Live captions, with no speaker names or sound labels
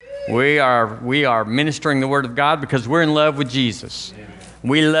We are ministering the Word of God because we're in love with Jesus.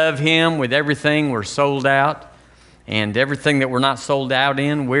 We love Him with everything. We're sold out. And everything that we're not sold out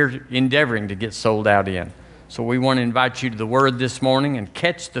in, we're endeavoring to get sold out in. So we want to invite you to the Word this morning and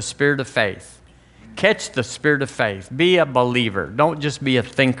catch the spirit of faith. Catch the spirit of faith. Be a believer. Don't just be a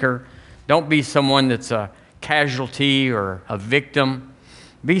thinker. Don't be someone that's a casualty or a victim.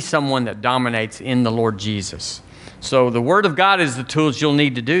 Be someone that dominates in the Lord Jesus. So the Word of God is the tools you'll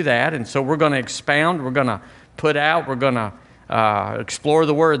need to do that. And so we're going to expound. We're going to put out. We're going to explore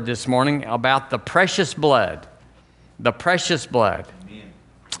the Word this morning about the precious blood. The precious blood. Amen.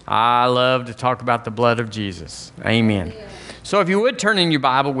 I love to talk about the blood of Jesus. Amen. Amen. So if you would turn in your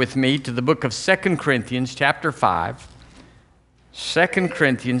Bible with me to the book of 2 Corinthians chapter 5. 2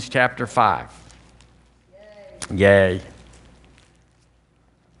 Corinthians chapter 5. Yay.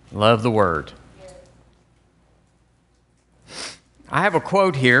 Love the Word. I have a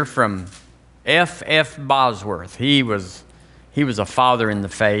quote here from F. Bosworth. He was a father in the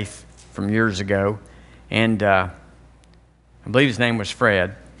faith from years ago, and I believe his name was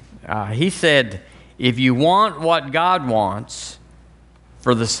Fred. He said, if you want what God wants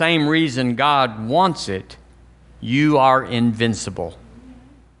for the same reason God wants it, you are invincible.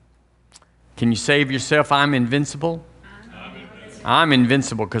 Can you say of yourself, I'm invincible? I'm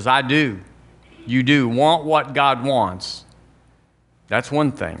invincible because I do. You do want what God wants. That's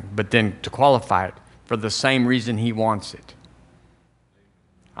one thing. But then to qualify it, for the same reason He wants it.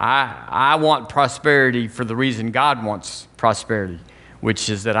 I want prosperity for the reason God wants prosperity, which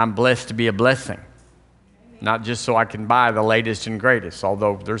is that I'm blessed to be a blessing. Not just so I can buy the latest and greatest,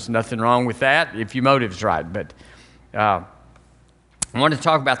 although there's nothing wrong with that if your motive's right. But I want to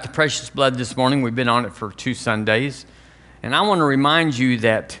talk about the precious blood this morning. We've been on it for 2 Sundays. And I want to remind you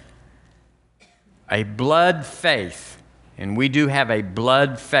that a blood faith, and we do have a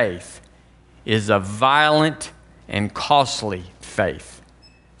blood faith, is a violent and costly faith.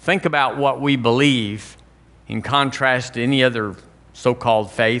 Think about what we believe in contrast to any other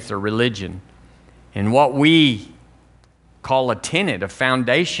so-called faith or religion. And what we call a tenet, a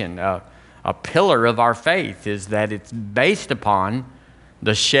foundation, a pillar of our faith is that it's based upon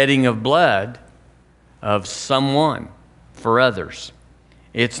the shedding of blood of someone for others.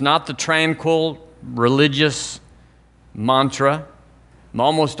 It's not the tranquil religious mantra.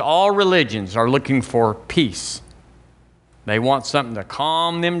 Almost all religions are looking for peace. They want something to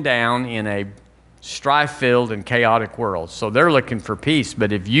calm them down in a strife-filled and chaotic world. So they're looking for peace.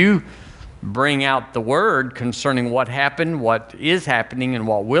 But if you bring out the Word concerning what happened, what is happening, and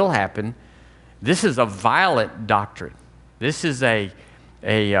what will happen, this is a violent doctrine. This is a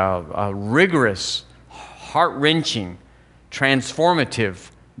rigorous, heart-wrenching, transformative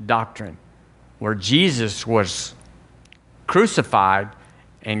doctrine where Jesus was crucified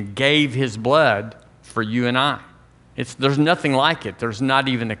and gave His blood for you and I. There's nothing like it. There's not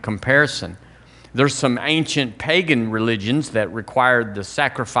even a comparison. There's some ancient pagan religions that required the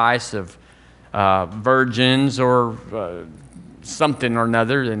sacrifice of virgins or something or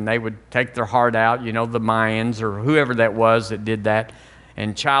another, and they would take their heart out, the Mayans or whoever that was that did that,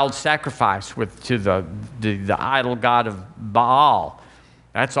 and child sacrifice to the idol god of Baal.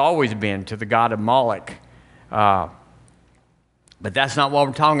 That's always been to the god of Moloch. But that's not what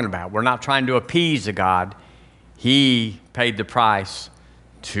we're talking about. We're not trying to appease a god. He paid the price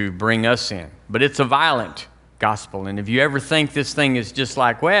to bring us in. But it's a violent gospel. And if you ever think this thing is just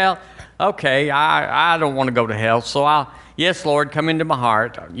like, well, okay, I don't want to go to hell, so yes, Lord, come into my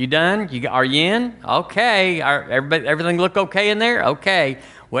heart. You done? Are you in? Okay. Everything look okay in there? Okay.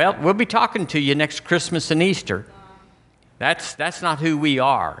 Well, we'll be talking to you next Christmas and Easter. That's not who we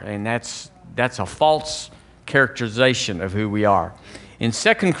are, and that's a false characterization of who we are. In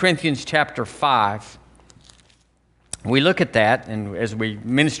 2 Corinthians chapter 5, we look at that, and as we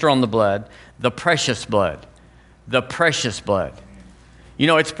minister on the blood, the precious blood. The precious blood.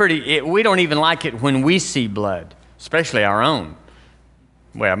 It's we don't even like it when we see blood, especially our own.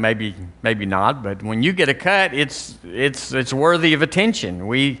 Well, maybe not, but when you get a cut, it's worthy of attention.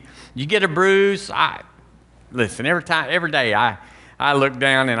 You get a bruise. Listen, every day I look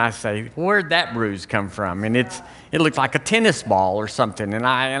down and I say, where'd that bruise come from? And it looked like a tennis ball or something. And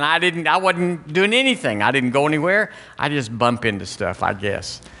I wasn't doing anything. I didn't go anywhere. I just bump into stuff, I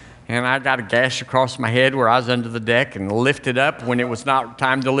guess. And I got a gash across my head where I was under the deck and lifted up when it was not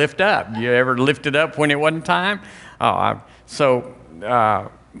time to lift up. You ever lifted up when it wasn't time?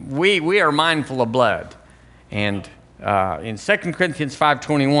 We are mindful of blood. And in 2 Corinthians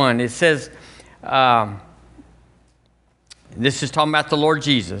 5:21, it says, this is talking about the Lord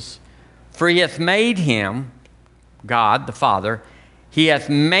Jesus, for He hath made Him, God the Father, He hath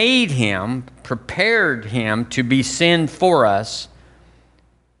made him, prepared him to be sin for us,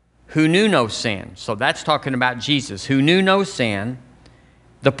 who knew no sin. So that's talking about Jesus, who knew no sin.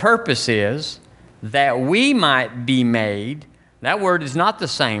 The purpose is that we might be made. That word is not the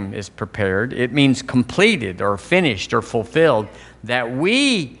same as prepared. It means completed or finished or fulfilled. That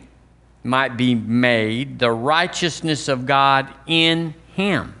we might be made the righteousness of God in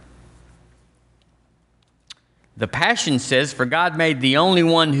him. The Passion says, for God made the only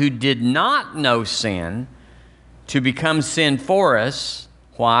one who did not know sin to become sin for us.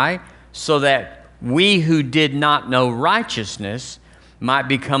 Why? So that we who did not know righteousness might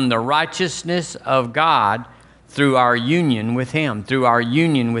become the righteousness of God through our union with him, through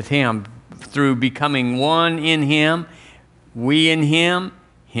becoming one in him, we in him,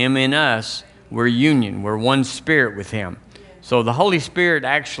 him in us. We're union. We're one spirit with him. So the Holy Spirit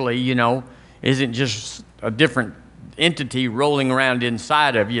actually, isn't just a different entity rolling around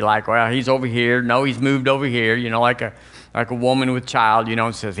inside of you like, well, he's over here. No, he's moved over here, like a woman with child,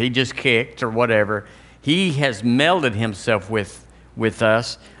 and says he just kicked or whatever. He has melded himself with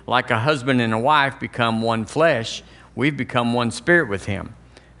us like a husband and a wife become one flesh. We've become one spirit with him.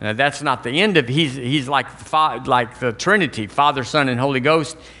 Now, that's not the end of it. He's like the Trinity, Father, Son, and Holy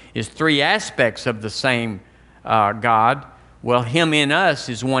Ghost is three aspects of the same God. Well, him in us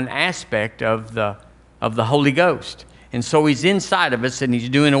is one aspect of the Holy Ghost. And so he's inside of us and he's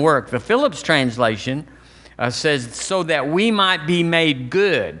doing a work. The Phillips translation says, so that we might be made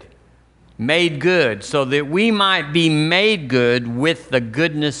good, so that we might be made good with the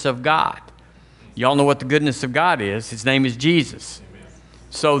goodness of God. Y'all know what the goodness of God is. His name is Jesus. Amen.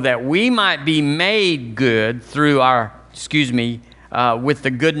 So that we might be made good through with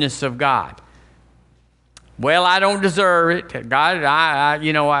the goodness of God. Well, I don't deserve it. God,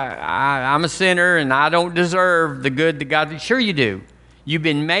 I'm a sinner and I don't deserve the good that God. Sure you do. You've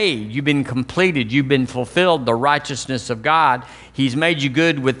been made, you've been completed, you've been fulfilled, the righteousness of God. He's made you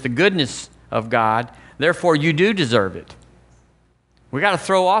good with the goodness of God. Therefore, you do deserve it. We got to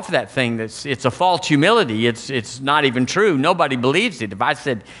throw off that thing it's a false humility. It's not even true. Nobody believes it. If I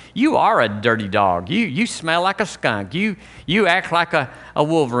said, you are a dirty dog, you smell like a skunk, you act like a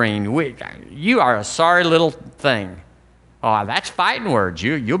wolverine, you are a sorry little thing. Oh, that's fighting words.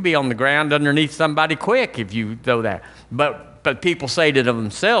 You'll be on the ground underneath somebody quick if you throw that. But people say to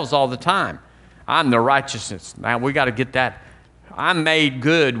themselves all the time, I'm the righteousness. Now, we got to get that. I'm made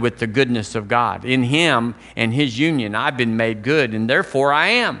good with the goodness of God. In him and his union, I've been made good, and therefore I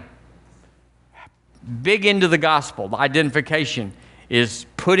am. Big into the gospel. The identification is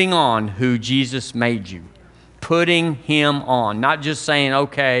putting on who Jesus made you. Putting him on. Not just saying,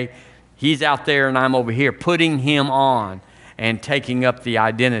 okay, he's out there and I'm over here. Putting him on and taking up the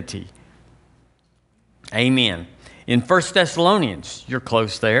identity. Amen. In 1 Thessalonians, you're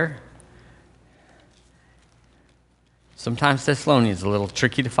close there. Sometimes Thessalonians is a little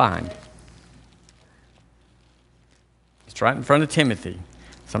tricky to find. It's right in front of Timothy.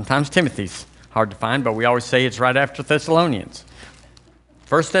 Sometimes Timothy's hard to find, but we always say it's right after Thessalonians.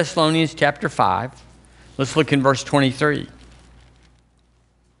 1 Thessalonians chapter 5. Let's look in verse 23.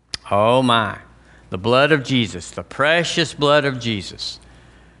 Oh my, the blood of Jesus, the precious blood of Jesus.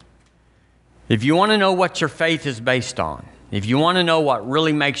 If you want to know what your faith is based on, if you want to know what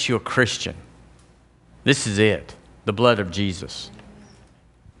really makes you a Christian, this is it, the blood of Jesus.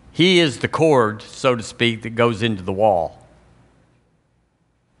 He is the cord, so to speak, that goes into the wall.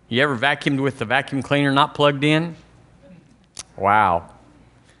 You ever vacuumed with the vacuum cleaner not plugged in? Wow.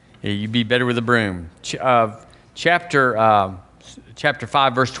 You'd be better with a broom. Chapter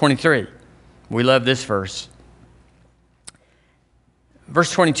 5, verse 23. We love this verse.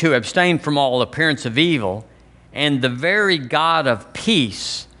 Verse 22, abstain from all appearance of evil, and the very God of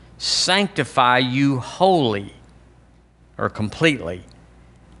peace sanctify you wholly, or completely.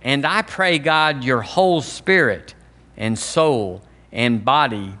 And I pray, God, your whole spirit and soul and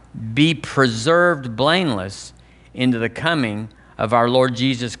body be preserved blameless into the coming of our Lord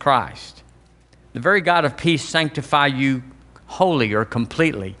Jesus Christ. The very God of peace sanctify you wholly or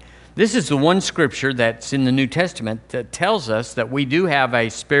completely. This is the one scripture that's in the New Testament that tells us that we do have a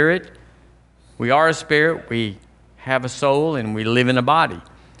spirit. We are a spirit, we have a soul, and we live in a body.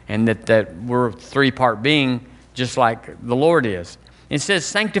 And that we're a three-part being just like the Lord is. It says,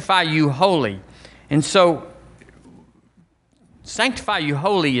 sanctify you wholly. And so, sanctify you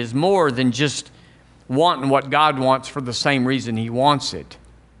wholly is more than just wanting what God wants for the same reason he wants it.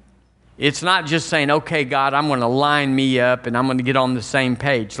 It's not just saying, okay, God, I'm going to line me up and I'm going to get on the same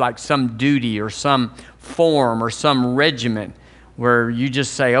page, like some duty or some form or some regiment where you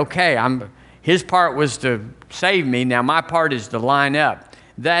just say, okay, His part was to save me. Now my part is to line up.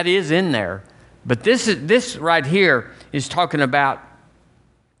 That is in there. But this right here is talking about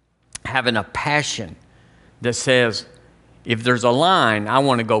having a passion that says, if there's a line, I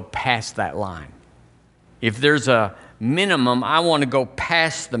want to go past that line. If there's a minimum, I want to go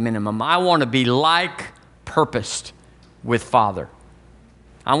past the minimum. I want to be like purposed with Father.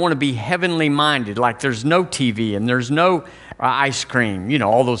 I want to be heavenly minded, like there's no TV and there's no ice cream, you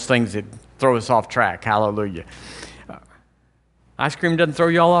know, all those things that throw us off track. Hallelujah. Ice cream doesn't throw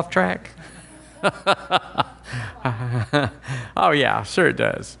you all off track? Oh, yeah, sure it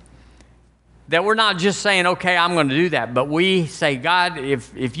does. That we're not just saying, okay, I'm going to do that, but we say, God,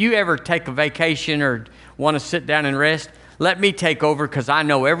 if you ever take a vacation or want to sit down and rest, let me take over because I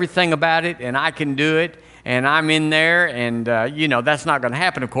know everything about it and I can do it and I'm in there and, you know, that's not going to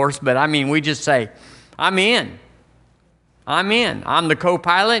happen, of course, but I mean, we just say, I'm in. I'm in. I'm the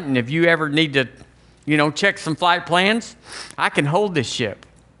co-pilot, and if you ever need to, you know, check some flight plans, I can hold this ship.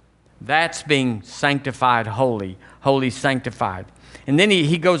 That's being sanctified holy, holy sanctified. And then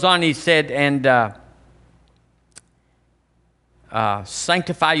he goes on, he said, and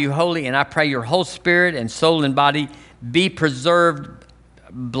sanctify you holy, and I pray your whole spirit and soul and body be preserved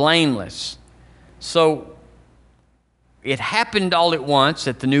blameless. So it happened all at once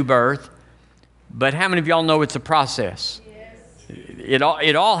at the new birth, but how many of y'all know it's a process? Yes.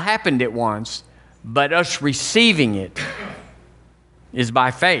 It all happened at once, but us receiving it is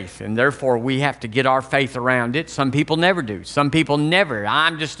by faith, and therefore we have to get our faith around it. Some people never do. Some people never.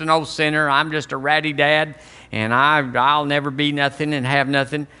 I'm just an old sinner. I'm just a ratty dad, and I'll never be nothing and have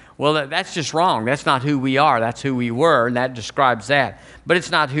nothing. Well, that's just wrong. That's not who we are. That's who we were, and that describes that. But it's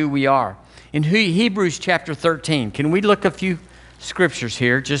not who we are. In Hebrews chapter 13, can we look a few scriptures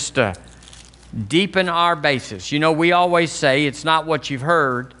here just to deepen our basis? You know, we always say it's not what you've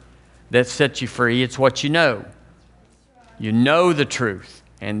heard that sets you free. It's what you know. You know the truth,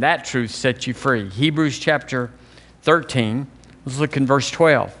 and that truth sets you free. Hebrews chapter 13, let's look in verse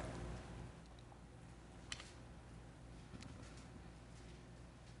 12.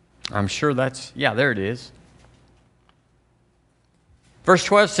 I'm sure there it is. Verse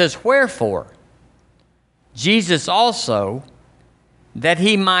 12 says, wherefore, Jesus also, that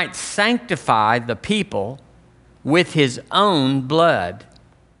he might sanctify the people with his own blood,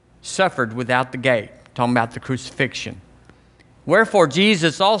 suffered without the gate. Talking about the crucifixion. Wherefore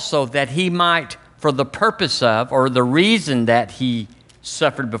Jesus also, that he might, for the purpose of, or the reason that he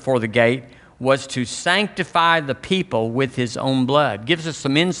suffered before the gate, was to sanctify the people with his own blood. Gives us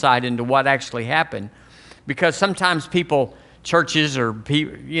some insight into what actually happened. Because sometimes people, churches or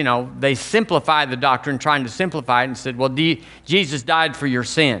people, you know, they simplify the doctrine, trying to simplify it, and said, well, Jesus died for your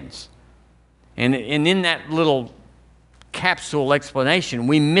sins. And in that little capsule explanation,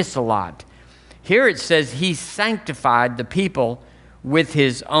 we miss a lot. Here it says he sanctified the people with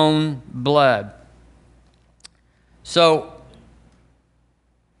his own blood. So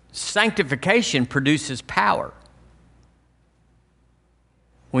sanctification produces power.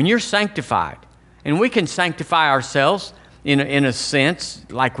 When you're sanctified, and we can sanctify ourselves in a sense,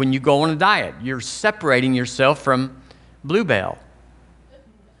 like when you go on a diet, you're separating yourself from Bluebell.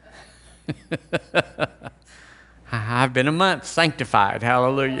 I've been a month sanctified.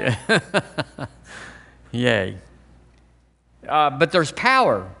 Hallelujah. Yay. But there's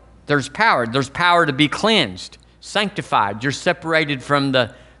power. There's power. There's power to be cleansed, sanctified. You're separated from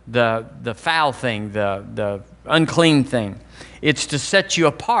the foul thing, the unclean thing. It's to set you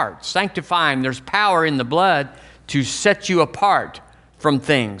apart. Sanctifying, there's power in the blood to set you apart from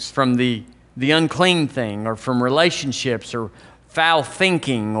things, from the unclean thing, or from relationships, or foul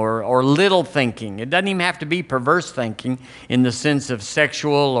thinking, or little thinking. It doesn't even have to be perverse thinking in the sense of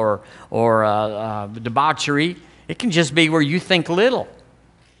sexual or debauchery. It can just be where you think little.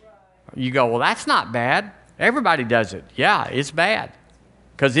 You go, well, that's not bad. Everybody does it. Yeah, it's bad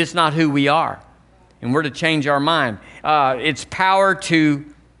because it's not who we are. And we're to change our mind. It's power to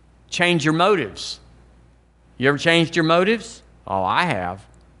change your motives. You ever changed your motives? Oh, I have.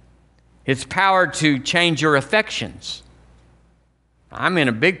 It's power to change your affections. I'm in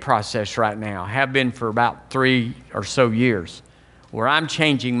a big process right now, have been for about 3 or so years, where I'm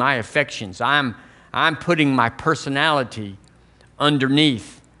changing my affections. I'm putting my personality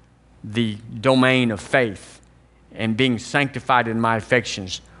underneath the domain of faith and being sanctified in my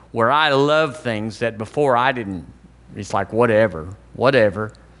affections, where I love things that before I didn't. It's like whatever.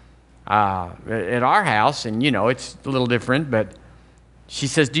 At our house, and you know, it's a little different, but she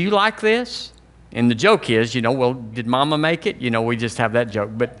says, do you like this? And the joke is, you know, well, did Mama make it? You know, we just have that joke.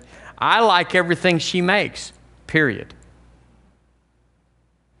 But I like everything she makes, period.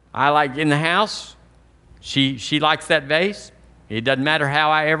 I like in the house, she likes that vase. It doesn't matter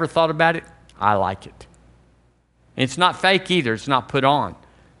how I ever thought about it, I like it. It's not fake either. It's not put on.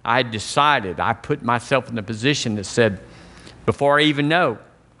 I decided. I put myself in the position that said, before I even know,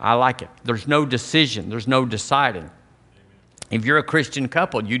 I like it. There's no decision. There's no deciding. If you're a Christian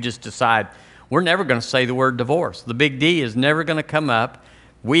couple, you just decide, we're never going to say the word divorce. The big D is never going to come up.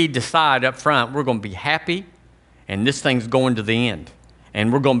 We decide up front, we're going to be happy, and this thing's going to the end.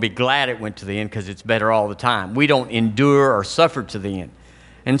 And we're going to be glad it went to the end because it's better all the time. We don't endure or suffer to the end.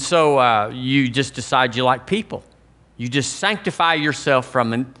 And so you just decide you like people. You just sanctify yourself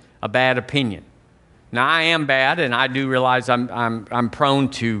from a bad opinion. Now, I am bad, and I do realize I'm prone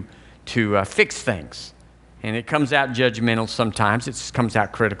to fix things. And it comes out judgmental sometimes. It comes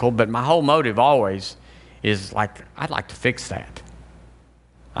out critical. But my whole motive always is like, I'd like to fix that.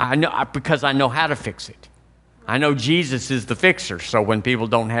 I know because I know how to fix it. I know Jesus is the fixer. So when people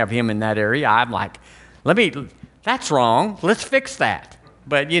don't have him in that area, I'm like, that's wrong. Let's fix that.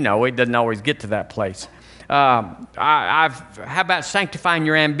 But, it doesn't always get to that place. How about sanctifying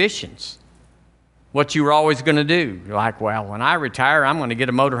your ambitions? What you were always going to do. You're like, well, when I retire, I'm going to get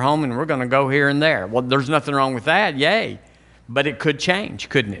a motorhome and we're going to go here and there. Well, there's nothing wrong with that, yay. But it could change,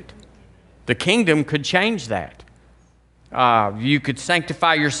 couldn't it? The kingdom could change that. You could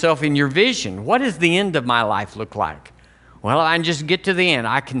sanctify yourself in your vision. What does the end of my life look like? Well, I can just get to the end.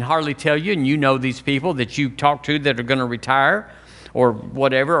 I can hardly tell you, and you know these people that you talk to that are going to retire or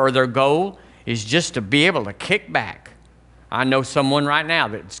whatever, or their goal is just to be able to kick back. I know someone right now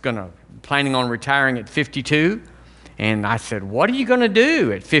that's planning on retiring at 52, and I said, what are you going to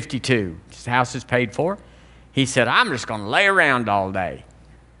do at 52? His house is paid for. He said, I'm just going to lay around all day.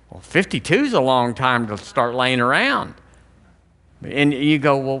 Well, 52 is a long time to start laying around. And you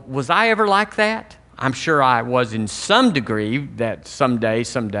go, well, was I ever like that? I'm sure I was in some degree, that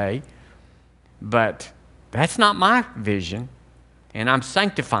someday, but that's not my vision. And I'm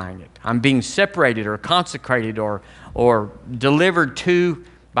sanctifying it. I'm being separated or consecrated or delivered to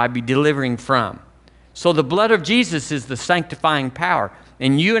by be delivering from. So the blood of Jesus is the sanctifying power.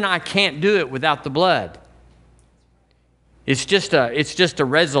 And you and I can't do it without the blood. It's just a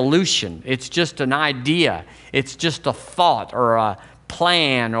resolution. It's just an idea. It's just a thought or a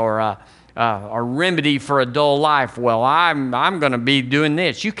plan or a remedy for a dull life. Well, I'm going to be doing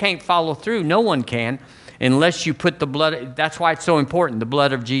this. You can't follow through. No one can. Unless you put the blood, that's why it's so important, the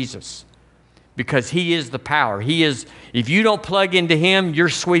blood of Jesus. Because he is the power. He is, if you don't plug into him, you're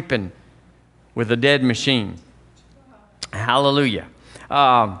sweeping with a dead machine. Hallelujah.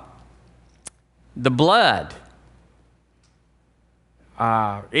 The blood,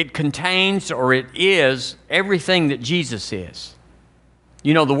 it contains or it is everything that Jesus is.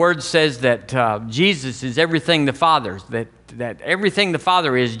 The word says that Jesus is everything the Father, that everything the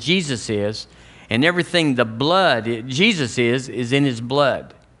Father is, Jesus is. And everything the blood, Jesus is in his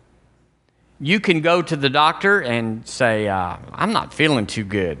blood. You can go to the doctor and say, I'm not feeling too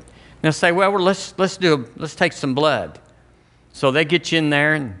good. And they'll say, well, let's take some blood. So they get you in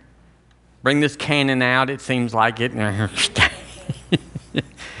there and bring this cannon out, it seems like it.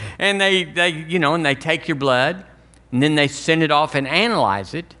 And they take your blood, and then they send it off and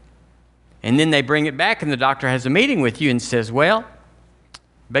analyze it. And then they bring it back, and the doctor has a meeting with you and says, well,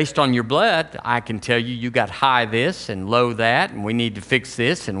 based on your blood, I can tell you got high this and low that, and we need to fix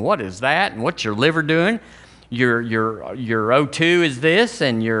this, and what is that, and what's your liver doing? Your O2 is this,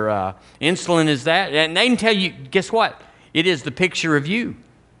 and your insulin is that. And they can tell you, guess what? It is the picture of you.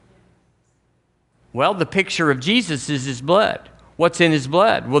 Well, the picture of Jesus is his blood. What's in his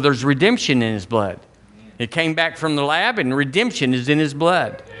blood? Well, there's redemption in his blood. It came back from the lab, and redemption is in his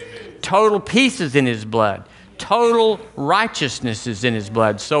blood. Total peace is in his blood. Total righteousness is in his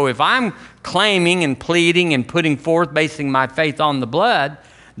blood. So if I'm claiming and pleading and putting forth, basing my faith on the blood,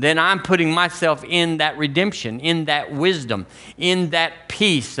 then I'm putting myself in that redemption, in that wisdom, in that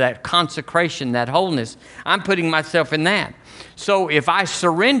peace, that consecration, that wholeness. I'm putting myself in that. So if I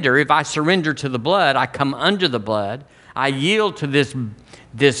surrender to the blood, I come under the blood, I yield to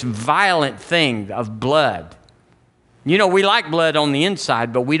this violent thing of blood. We like blood on the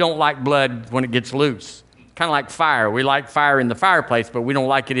inside, but we don't like blood when it gets loose. Kind of like fire. We like fire in the fireplace, but we don't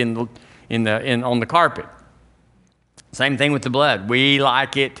like it on the carpet. Same thing with the blood. We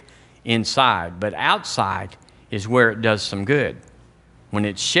like it inside, but outside is where it does some good. When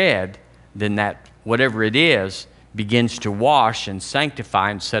it's shed, then that whatever it is begins to wash and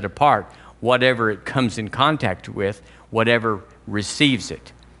sanctify and set apart whatever it comes in contact with, whatever receives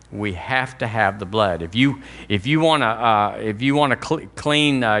it. We have to have the blood. If you want to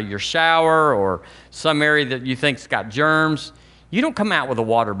clean your shower or some area that you think's got germs, You don't come out with a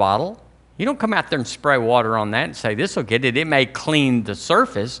water bottle. You don't come out there and spray water on that and say, this will get it. It may clean the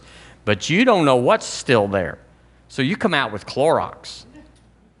surface, but you don't know what's still there. So you come out with Clorox.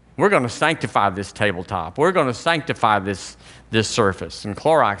 We're going to sanctify this tabletop. We're going to sanctify this surface. And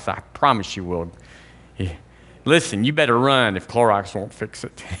Clorox, I promise you will. Listen, you better run if Clorox won't fix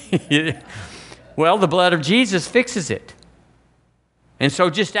it. Well, the blood of Jesus fixes it. And so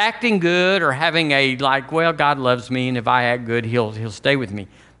just acting good or having well, God loves me, and if I act good, he'll stay with me.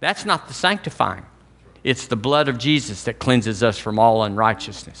 That's not the sanctifying. It's the blood of Jesus that cleanses us from all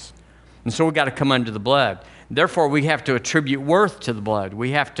unrighteousness. And so we've got to come under the blood. Therefore, we have to attribute worth to the blood.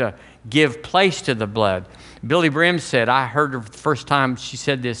 We have to give place to the blood. Billy Brim said, I heard her the first time she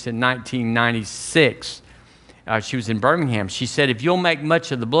said this in 1996. She was in Birmingham. She said, if you'll make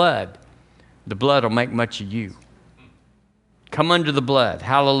much of the blood will make much of you. Come under the blood.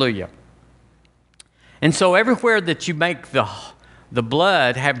 Hallelujah. And so everywhere that you make the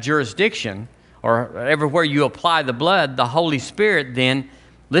blood have jurisdiction, or everywhere you apply the blood, the Holy Spirit then,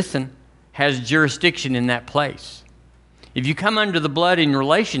 listen, has jurisdiction in that place. If you come under the blood in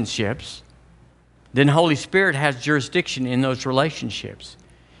relationships, then Holy Spirit has jurisdiction in those relationships.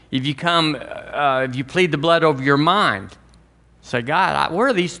 If you plead the blood over your mind, say, God, where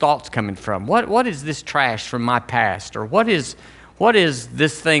are these thoughts coming from? What is this trash from my past? Or what is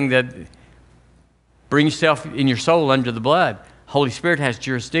this thing that brings yourself in your soul under the blood? Holy Spirit has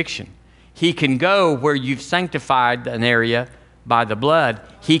jurisdiction. He can go where you've sanctified an area by the blood.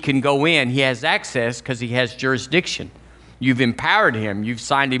 He can go in. He has access because he has jurisdiction. You've empowered him. You've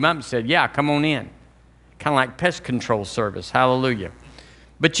signed him up and said, yeah, come on in. Kind of like pest control service. Hallelujah.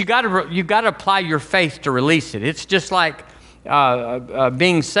 But you got to apply your faith to release it. It's just like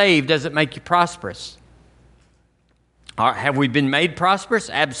being saved doesn't make you prosperous. Have we been made prosperous?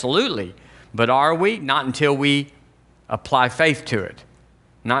 Absolutely. But are we? Not until we apply faith to it.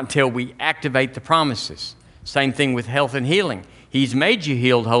 Not until we activate the promises. Same thing with health and healing. He's made you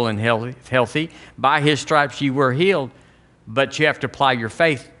healed, whole, and healthy. By his stripes you were healed. But you have to apply your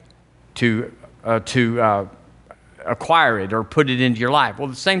faith to acquire it or put it into your life. Well,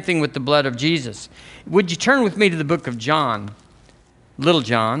 the same thing with the blood of Jesus. Would you turn with me to the book of John, Little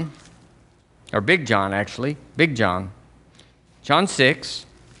John, or Big John actually, Big John, John 6.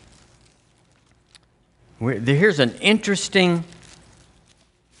 Here's an interesting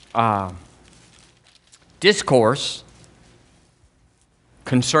discourse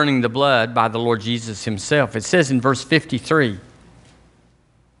concerning the blood by the Lord Jesus himself. It says in verse 53,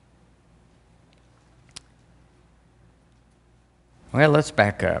 well, let's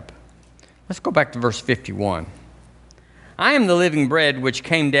back up. Let's go back to verse 51. I am the living bread which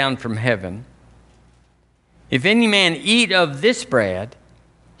came down from heaven. If any man eat of this bread,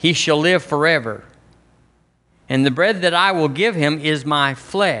 he shall live forever. And the bread that I will give him is my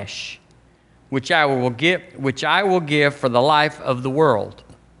flesh, which I will give for the life of the world.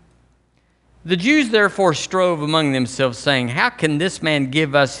 The Jews therefore strove among themselves, saying, how can this man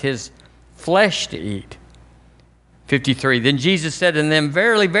give us his flesh to eat? 53. Then Jesus said unto them,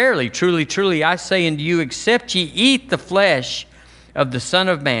 verily, verily, truly, truly, I say unto you, except ye eat the flesh of the Son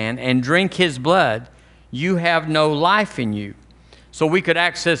of Man and drink his blood, you have no life in you. So we could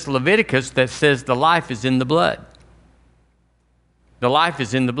access Leviticus that says the life is in the blood. The life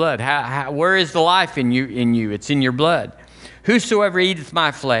is in the blood. Where is the life in you? It's in your blood. Whosoever eateth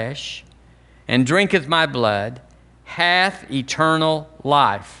my flesh and drinketh my blood hath eternal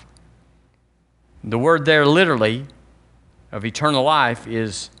life. The word there literally of eternal life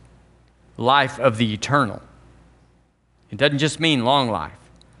is life of the eternal. It doesn't just mean long life.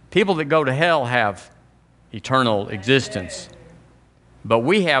 People that go to hell have eternal existence. But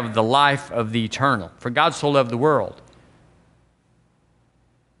we have the life of the eternal. For God so loved the world,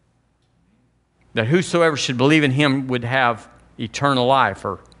 that whosoever should believe in him would have eternal life,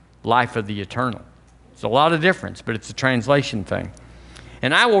 or life of the eternal. It's a lot of difference, but it's a translation thing.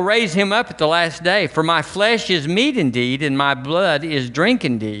 And I will raise him up at the last day, for my flesh is meat indeed, and my blood is drink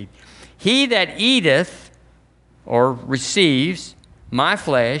indeed. He that eateth, or receives, my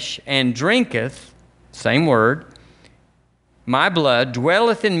flesh, and drinketh, same word, my blood,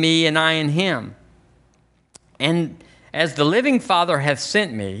 dwelleth in me, and I in him. And as the living Father hath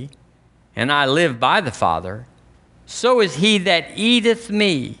sent me, and I live by the Father, so is he that eateth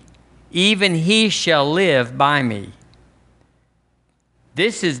me, even he shall live by me.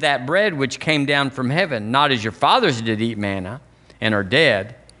 This is that bread which came down from heaven, not as your fathers did eat manna, and are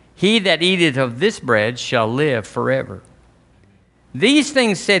dead. He that eateth of this bread shall live forever. These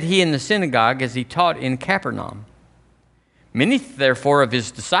things said he in the synagogue as he taught in Capernaum. Many therefore of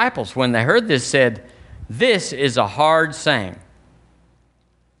his disciples, when they heard this, said, this is a hard saying.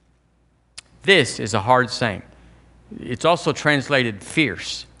 This is a hard saying. It's also translated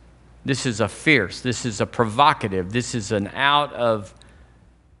fierce. This is a fierce. This is a provocative. This is an out of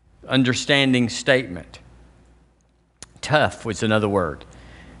understanding statement. Tough was another word.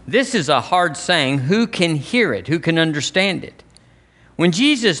 This is a hard saying. Who can hear it? Who can understand it? When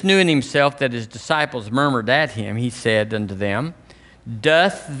Jesus knew in himself that his disciples murmured at him, he said unto them,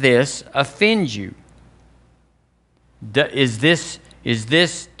 doth this offend you? Is this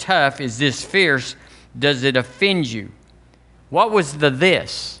tough? Is this fierce? Does it offend you? What was the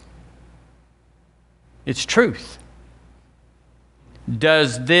this? It's truth.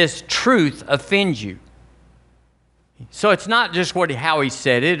 Does this truth offend you? So it's not just how he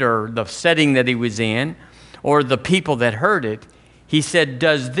said it or the setting that he was in or the people that heard it. He said,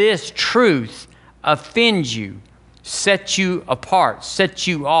 does this truth offend you, set you apart, set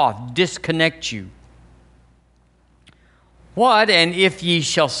you off, disconnect you? What, and if ye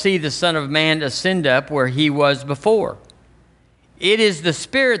shall see the Son of Man ascend up where he was before? It is the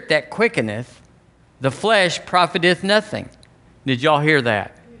Spirit that quickeneth, the flesh profiteth nothing. Did y'all hear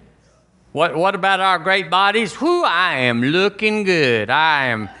that? What about our great bodies? Whew, I am looking good. I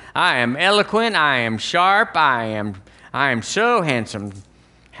am eloquent. I am sharp. I am so handsome.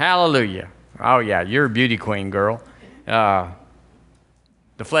 Hallelujah. Oh yeah, you're a beauty queen, girl. The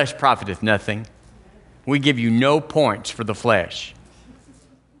flesh profiteth nothing. We give you no points for the flesh.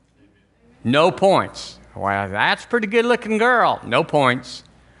 No points. Well, that's a pretty good looking girl. No points.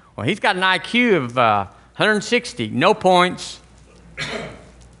 Well, he's got an IQ of 160. No points.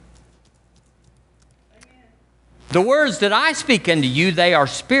 The words that I speak unto you, they are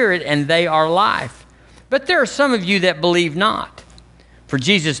spirit and they are life. But there are some of you that believe not. For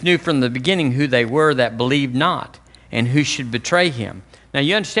Jesus knew from the beginning who they were that believed not and who should betray him. Now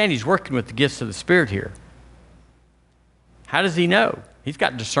you understand he's working with the gifts of the Spirit here. How does he know? He's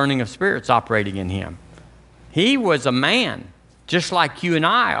got discerning of spirits operating in him. He was a man, just like you and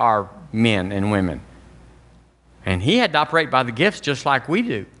I are men and women. And he had to operate by the gifts just like we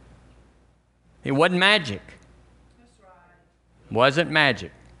do. It wasn't magic. Wasn't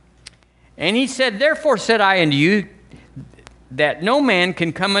magic. And he said, therefore said I unto you, that no man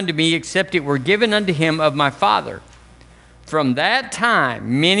can come unto me except it were given unto him of my Father. From that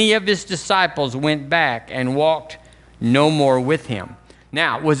time, many of his disciples went back and walked no more with him.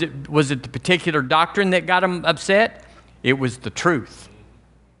 Now, was it the particular doctrine that got him upset? It was the truth.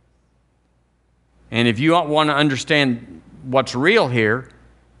 And if you want to understand what's real here,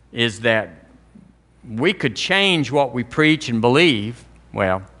 is that we could change what we preach and believe,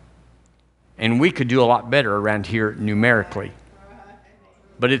 well, and we could do a lot better around here numerically.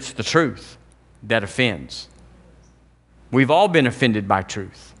 But it's the truth that offends. We've all been offended by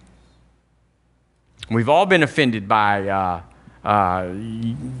truth. We've all been offended by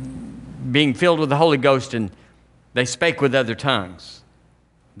being filled with the Holy Ghost and they spake with other tongues.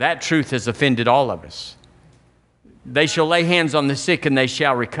 That truth has offended all of us. They shall lay hands on the sick and they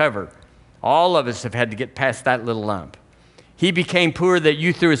shall recover. All of us have had to get past that little lump. He became poor that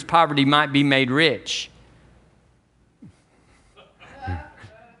you through his poverty might be made rich.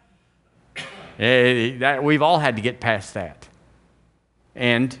 We've all had to get past that.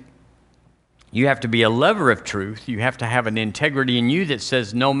 And you have to be a lover of truth. You have to have an integrity in you that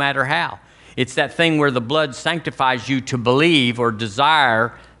says no matter how. It's that thing where the blood sanctifies you to believe or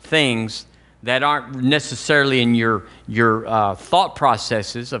desire things that aren't necessarily in your thought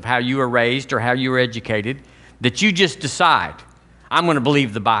processes of how you were raised or how you were educated, that you just decide, I'm going to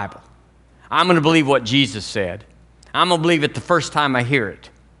believe the Bible. I'm going to believe what Jesus said. I'm going to believe it the first time I hear it.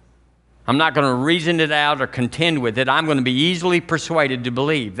 I'm not going to reason it out or contend with it. I'm going to be easily persuaded to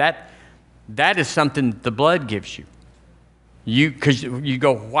believe. That is something the blood gives you. Because you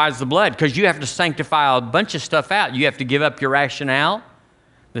go, why is the blood? Because you have to sanctify a bunch of stuff out. You have to give up your rationale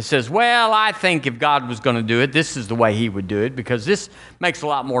that says, well, I think if God was going to do it, this is the way he would do it because this makes a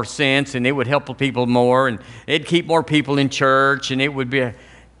lot more sense and it would help people more and it'd keep more people in church and it would be,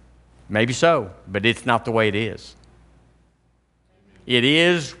 maybe so, but it's not the way it is. It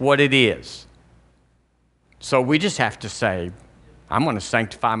is what it is. So we just have to say, I'm going to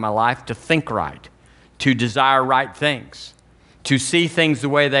sanctify my life to think right, to desire right things, to see things the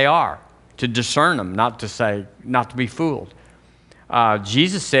way they are, to discern them, not to be fooled.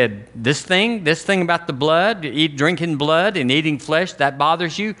 Jesus said, this thing about the blood, drinking blood and eating flesh, that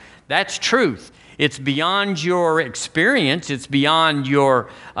bothers you, that's truth. It's beyond your experience. It's beyond your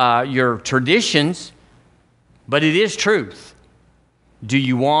traditions, but it is truth. Do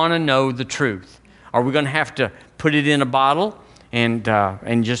you want to know the truth? Are we going to have to put it in a bottle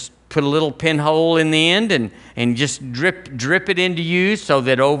and just put a little pinhole in the end and just drip it into you so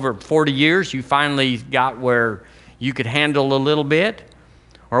that over 40 years you finally got where you could handle a little bit?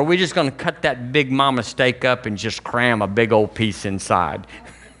 Or are we just going to cut that big mama steak up and just cram a big old piece inside?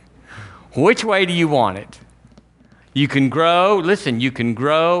 Which way do you want it? You can grow, listen, you can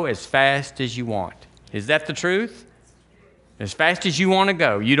grow as fast as you want. Is that the truth? As fast as you want to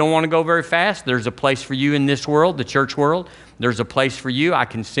go. You don't want to go very fast? There's a place for you in this world, the church world. There's a place for you. I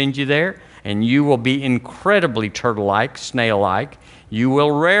can send you there, and you will be incredibly turtle-like, snail-like. You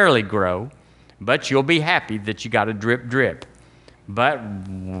will rarely grow, but you'll be happy that you got a drip. But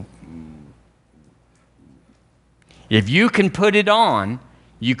if you can put it on,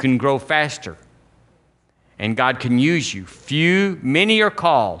 you can grow faster. And God can use you. Many are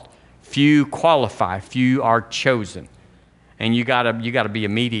called, few qualify, few are chosen. And you gotta be a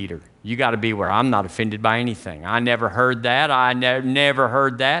meat eater. You gotta be where I'm not offended by anything. I never heard that. I never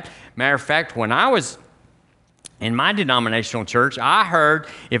heard that. Matter of fact, when I was in my denominational church,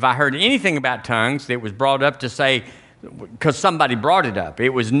 if I heard anything about tongues, it was brought up to say, because somebody brought it up. It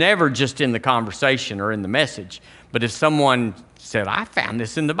was never just in the conversation or in the message. But if someone said, I found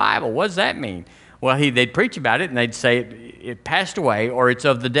this in the Bible, what does that mean? Well, they'd preach about it, and they'd say it passed away, or it's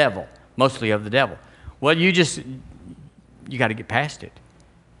of the devil, mostly of the devil. Well, you got to get past it.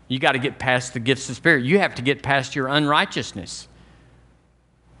 You got to get past the gifts of the Spirit. You have to get past your unrighteousness.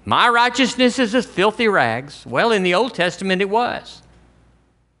 My righteousness is as filthy rags. Well, in the Old Testament it was.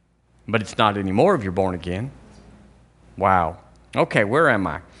 But it's not anymore if you're born again. Wow. Okay, where am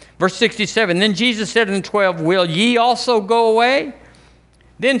I? Verse 67, then Jesus said unto the 12, will ye also go away?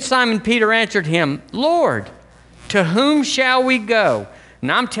 Then Simon Peter answered him, Lord, to whom shall we go?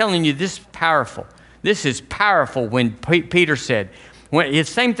 And I'm telling you, this is powerful. This is powerful when Peter said, it's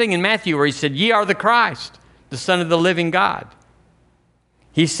the same thing in Matthew where he said, ye are the Christ, the Son of the living God.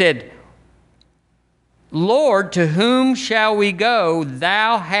 He said, Lord, to whom shall we go?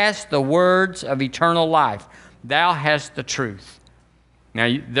 Thou hast the words of eternal life. Thou hast the truth.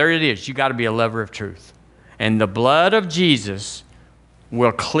 Now, there it is. You got to be a lover of truth. And the blood of Jesus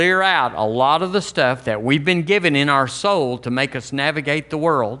will clear out a lot of the stuff that we've been given in our soul to make us navigate the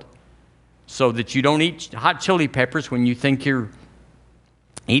world so that you don't eat hot chili peppers when you think you're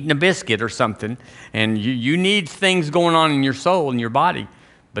eating a biscuit or something. And you need things going on in your soul and your body.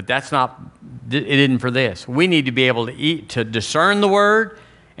 But it isn't for this. We need to be able to discern the Word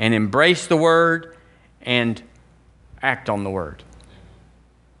and embrace the Word and act on the Word.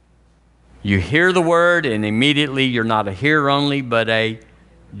 You hear the Word and immediately you're not a hearer only, but a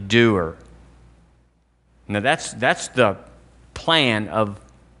doer. Now that's the plan of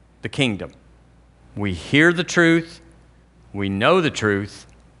the kingdom. We hear the truth, we know the truth,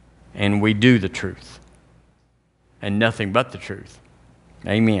 and we do the truth. And nothing but the truth.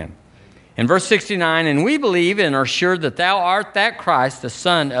 Amen. In verse 69, and we believe and are sure that thou art that Christ, the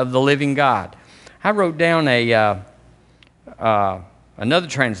Son of the living God. I wrote down another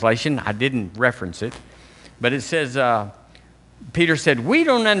translation. I didn't reference it, but it says, Peter said, we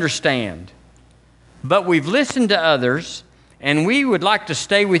don't understand, but we've listened to others, and we would like to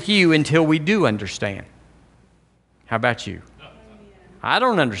stay with you until we do understand. How about you? I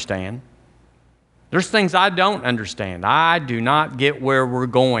don't understand. There's things I don't understand. I do not get where we're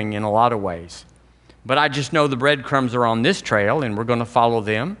going in a lot of ways. But I just know the breadcrumbs are on this trail, and we're going to follow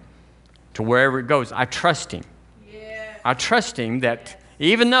them to wherever it goes. I trust Him. Yeah. I trust Him that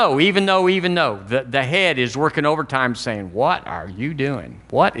even though the head is working overtime saying, what are you doing?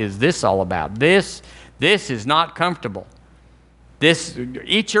 What is this all about? This is not comfortable. This,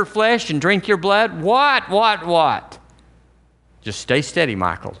 eat your flesh and drink your blood? What? Just stay steady,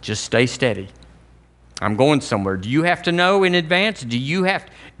 Michael. Just stay steady. I'm going somewhere. Do you have to know in advance?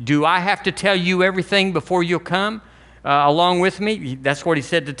 Do I have to tell you everything before you'll come along with me? That's what he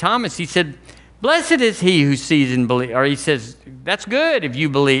said to Thomas. He said, blessed is he who sees and believes. Or he says, that's good if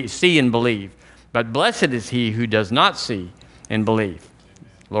you see and believe. But blessed is he who does not see and believe.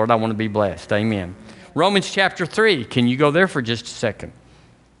 Lord, I want to be blessed. Amen. Romans chapter 3. Can you go there for just a second?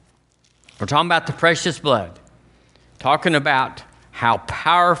 We're talking about the precious blood. Talking about how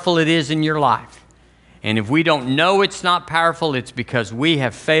powerful it is in your life. And if we don't know it's not powerful, it's because we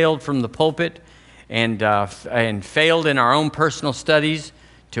have failed from the pulpit and failed in our own personal studies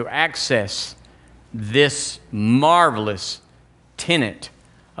to access this marvelous tenet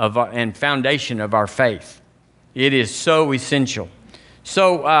and foundation of our faith. It is so essential.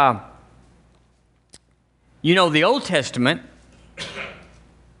 So, the Old Testament,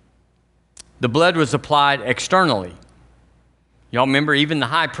 the blood was applied externally. Y'all remember even the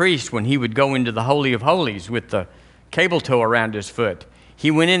high priest when he would go into the Holy of Holies with the cable tow around his foot. He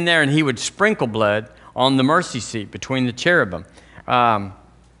went in there and he would sprinkle blood on the mercy seat between the cherubim.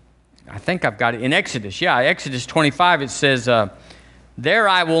 I think I've got it in Exodus. Yeah, Exodus 25, it says, there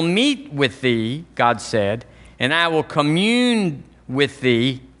I will meet with thee, God said, and I will commune with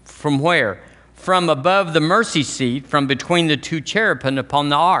thee from where? From above the mercy seat, from between the two cherubim upon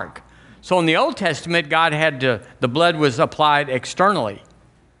the ark. So in the Old Testament, God had the blood was applied externally.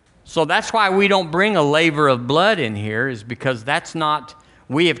 So that's why we don't bring a laver of blood in here, is because that's not,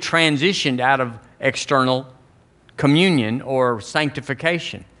 we have transitioned out of external communion or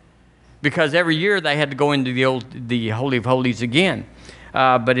sanctification. Because every year they had to go into the Holy of Holies again.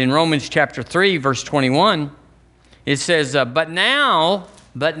 But in Romans chapter 3, verse 21, it says, but now,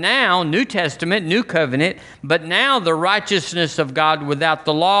 New Testament, New Covenant, but now the righteousness of God without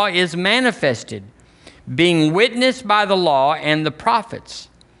the law is manifested, being witnessed by the law and the prophets,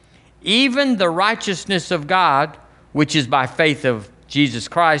 even the righteousness of God, which is by faith of Jesus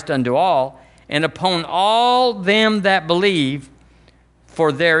Christ unto all, and upon all them that believe,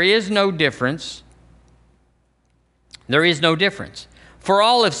 for there is no difference. There is no difference. For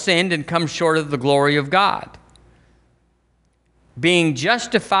all have sinned and come short of the glory of God. Being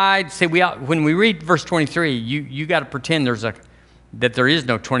justified, see, when we read verse 23, you got to pretend that there is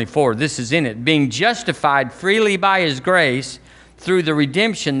no 24. This is in it. Being justified freely by his grace through the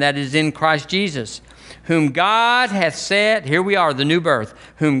redemption that is in Christ Jesus, whom God hath set, here we are, the new birth,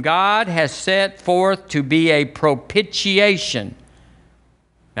 whom God has set forth to be a propitiation.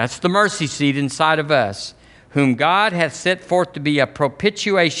 That's the mercy seat inside of us. Whom God hath set forth to be a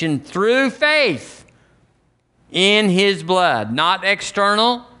propitiation through faith in his blood. Not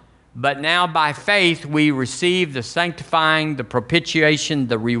external, but now by faith we receive the sanctifying, the propitiation,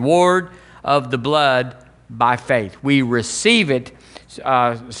 the reward of the blood by faith. We receive it,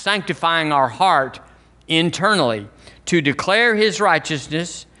 sanctifying our heart internally to declare his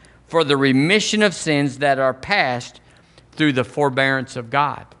righteousness for the remission of sins that are past through the forbearance of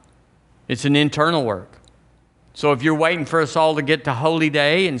God. It's an internal work. So if you're waiting for us all to get to Holy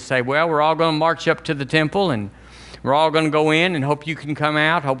Day and say, well, we're all going to march up to the temple and we're all going to go in and hope you can come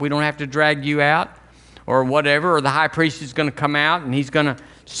out, hope we don't have to drag you out or whatever, or the high priest is going to come out and he's going to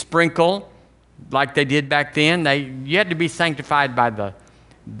sprinkle like they did back then. You had to be sanctified by the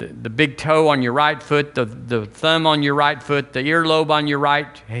big toe on your right foot, the thumb on your right foot, the earlobe on your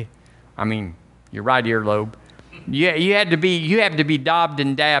right, your right earlobe. You have to be daubed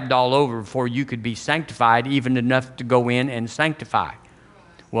and dabbed all over before you could be sanctified, even enough to go in and sanctify.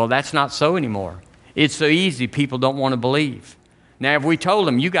 Well, that's not so anymore. It's so easy, people don't want to believe. Now, if we told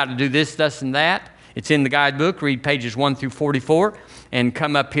them, you got to do this, this, and that, it's in the guidebook, read pages 1 through 44, and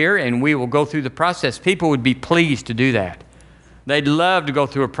come up here and we will go through the process. People would be pleased to do that. They'd love to go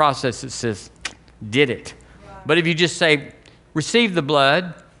through a process that says, did it. But if you just say, receive the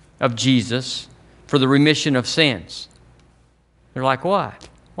blood of Jesus for the remission of sins, they're like, what?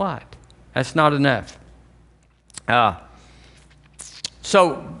 What? That's not enough.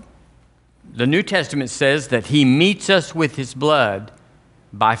 So the New Testament says that he meets us with his blood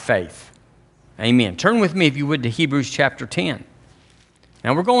by faith. Amen. Turn with me, if you would, to Hebrews chapter 10.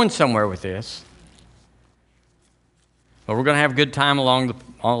 Now, we're going somewhere with this, but we're going to have a good time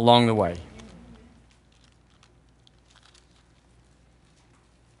along the way.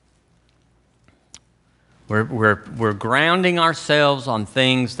 We're grounding ourselves on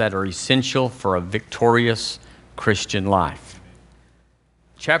things that are essential for a victorious Christian life.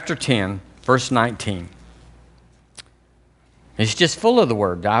 Chapter 10, verse 19. It's just full of the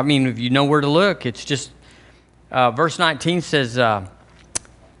word. I mean, if you know where to look, it's just, verse 19 says,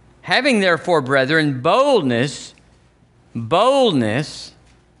 having therefore, brethren, boldness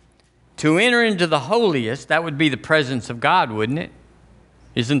to enter into the holiest. That would be the presence of God, wouldn't it?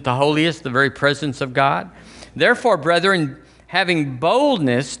 Isn't the holiest the very presence of God? Therefore, brethren, having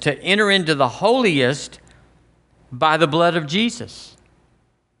boldness to enter into the holiest by the blood of Jesus.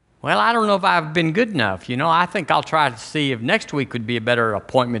 Well, I don't know if I've been good enough. I think I'll try to see if next week would be a better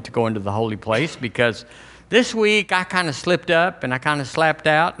appointment to go into the holy place, because this week I kind of slipped up and I kind of slapped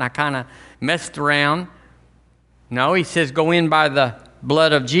out and I kind of messed around. No, he says go in by the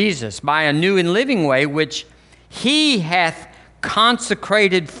blood of Jesus, by a new and living way, which he hath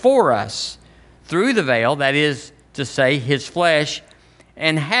consecrated for us through the veil, that is to say, his flesh,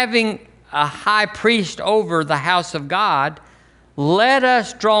 and having a high priest over the house of God, let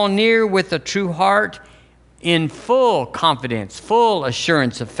us draw near with a true heart in full confidence, full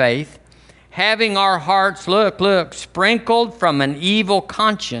assurance of faith, having our hearts, sprinkled from an evil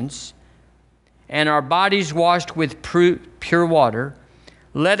conscience and our bodies washed with pure water.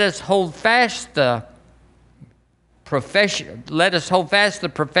 Let us hold fast the Let us hold fast the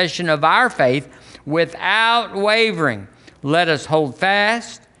profession of our faith without wavering. Let us hold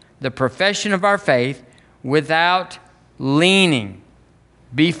fast the profession of our faith without leaning.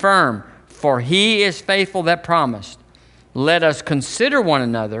 Be firm, for he is faithful that promised. Let us consider one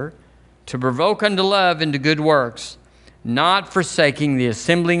another to provoke unto love and to good works, not forsaking the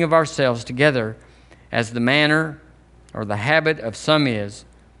assembling of ourselves together, as the manner or the habit of some is,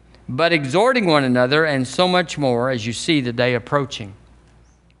 but exhorting one another, and so much more as you see the day approaching.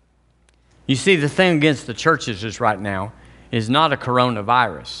 You see, the thing against the churches is right now is not a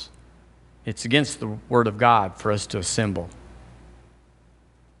coronavirus. It's against the Word of God for us to assemble.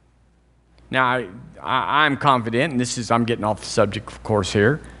 Now, I'm confident, and I'm getting off the subject, of course,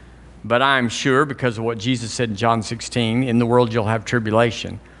 here, but I'm sure, because of what Jesus said in John 16, in the world you'll have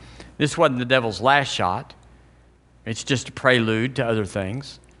tribulation. This wasn't the devil's last shot. It's just a prelude to other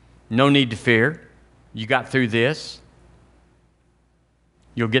things. No need to fear. You got through this.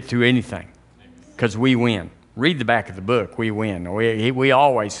 You'll get through anything, because we win. Read the back of the book. We win. We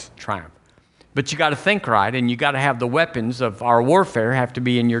always triumph. But you got to think right, and you got to have the weapons of our warfare have to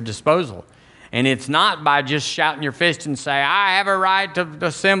be in your disposal. And it's not by just shouting your fist and say, I have a right to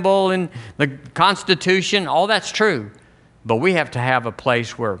assemble in the Constitution. All that's true. But we have to have a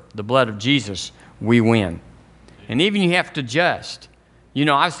place where the blood of Jesus, we win. And even you have to adjust. You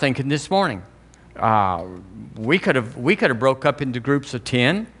know, I was thinking this morning, we could have broke up into groups of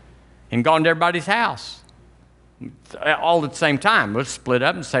 10 and gone to everybody's house all at the same time. We'll split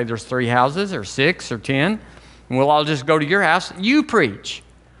up and say there's 3 houses or 6 or 10, and we'll all just go to your house. You preach.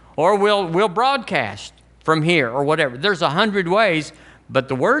 Or we'll broadcast from here or whatever. There's 100 ways, but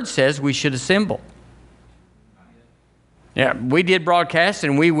the Word says we should assemble. Yeah, we did broadcast,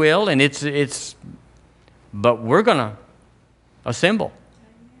 and we will, and but we're going to assemble.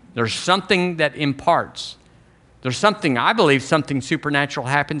 There's something that imparts. There's something, I believe, something supernatural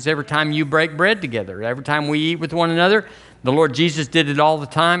happens every time you break bread together. Every time we eat with one another. The Lord Jesus did it all the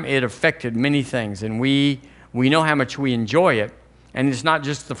time. It affected many things, and we know how much we enjoy it. And it's not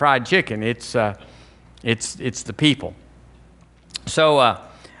just the fried chicken, it's the people. So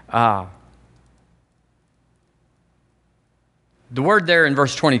the word there in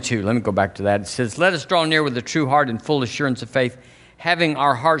verse 22, let me go back to that. It says, let us draw near with a true heart and full assurance of faith, having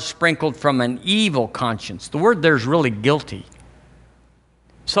our hearts sprinkled from an evil conscience. The word there is really guilty.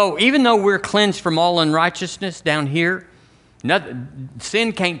 So even though we're cleansed from all unrighteousness down here,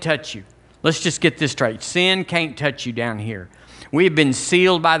 sin can't touch you. Let's just get this straight. Sin can't touch you down here. We have been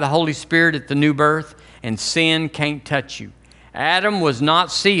sealed by the Holy Spirit at the new birth, and sin can't touch you. Adam was not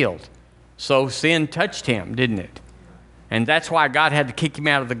sealed, so sin touched him, didn't it? And that's why God had to kick him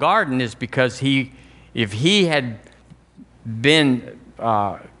out of the garden, is because if he had been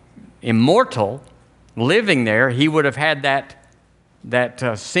immortal, living there, he would have had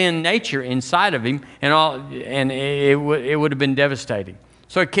that sin nature inside of him, and it would have been devastating.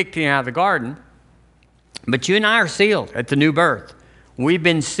 So it kicked him out of the garden. But you and I are sealed at the new birth. We've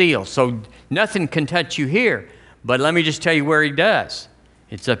been sealed. So nothing can touch you here. But let me just tell you where he does.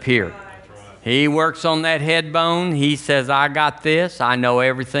 It's up here. He works on that head bone. He says, I got this. I know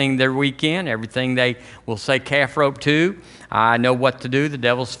everything they're weak in, everything they will say calf rope to. I know what to do. The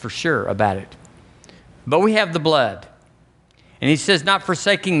devil's for sure about it. But we have the blood. And he says, not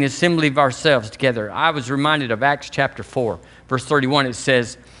forsaking the assembly of ourselves together. I was reminded of Acts chapter 4, verse 31. It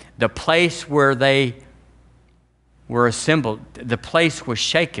says, the place where they were assembled, the place was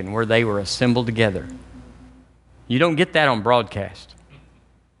shaken where they were assembled together. You don't get that on broadcast.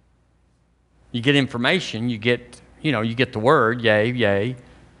 You get information, you get the word, yay,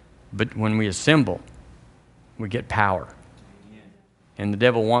 but when we assemble, we get power. And the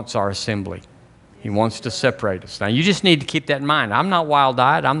devil wants our assembly. He wants to separate us. Now, you just need to keep that in mind. I'm not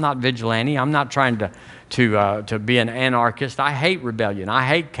wild-eyed. I'm not vigilante. I'm not trying to be an anarchist. I hate rebellion. I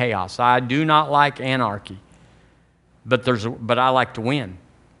hate chaos. I do not like anarchy. But I like to win.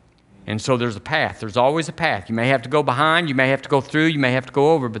 And so there's a path. There's always a path. You may have to go behind, you may have to go through, you may have to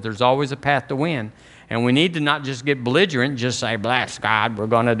go over, but there's always a path to win. And we need to not just get belligerent, just say, bless God, we're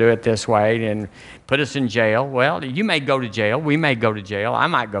going to do it this way and put us in jail. Well, you may go to jail. We may go to jail. I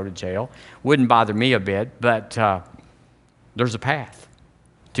might go to jail. Wouldn't bother me a bit, but there's a path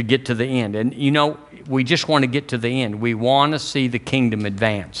to get to the end. And, we just want to get to the end. We want to see the kingdom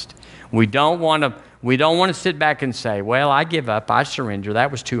advanced. We don't want to sit back and say, well, I give up, I surrender,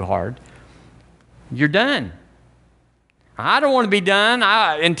 that was too hard. You're done. I don't want to be done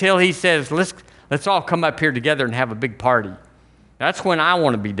until he says, let's all come up here together and have a big party. That's when I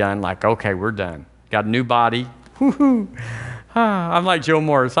want to be done, like, okay, we're done. Got a new body. Woo-hoo. I'm like Joe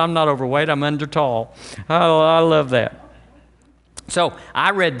Morris. I'm not overweight. I'm under tall. I love that. So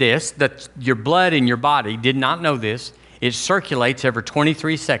I read this, that your blood in your body, did not know this, it circulates every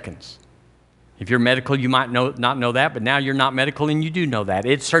 23 seconds. If you're medical, you might not know that, but now you're not medical and you do know that.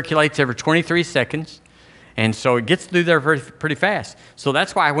 It circulates every 23 seconds, and so it gets through there pretty fast. So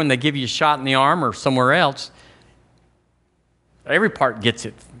that's why when they give you a shot in the arm or somewhere else, every part gets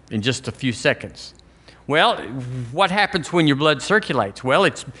it in just a few seconds. Well, what happens when your blood circulates? Well,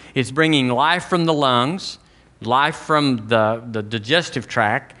 it's bringing life from the lungs, life from the digestive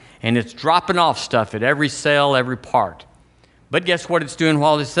tract, and it's dropping off stuff at every cell, every part. But guess what it's doing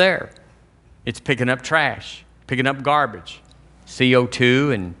while it's there? It's picking up trash, picking up garbage,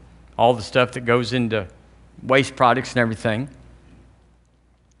 CO2 and all the stuff that goes into waste products and everything.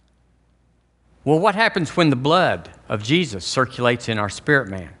 Well, what happens when the blood of Jesus circulates in our spirit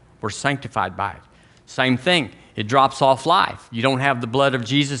man? We're sanctified by it. Same thing. It drops off life. You don't have the blood of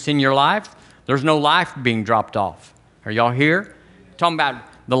Jesus in your life, there's no life being dropped off. Are y'all here? Talking about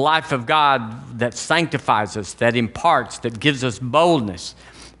the life of God that sanctifies us, that imparts, that gives us boldness,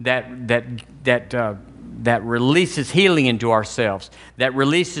 that releases healing into ourselves, that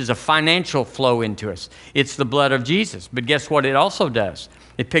releases a financial flow into us. It's the blood of Jesus. But guess what it also does?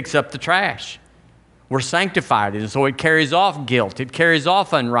 It picks up the trash. We're sanctified, and so it carries off guilt. It carries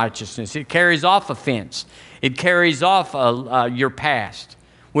off unrighteousness. It carries off offense. It carries off your past.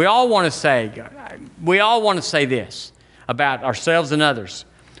 We all want to say this about ourselves and others.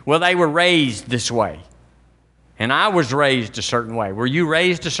 Well, they were raised this way, and I was raised a certain way. Were you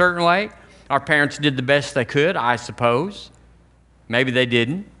raised a certain way? Our parents did the best they could, I suppose. Maybe they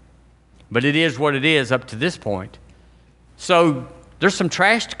didn't, but it is what it is up to this point. So there's some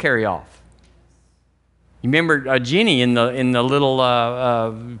trash to carry off. You remember Jenny in the little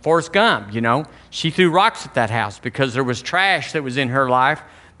Forrest Gump, you know? She threw rocks at that house because there was trash that was in her life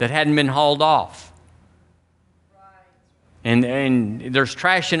that hadn't been hauled off. Right. And there's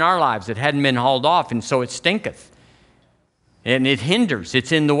trash in our lives that hadn't been hauled off, and so it stinketh. And it hinders.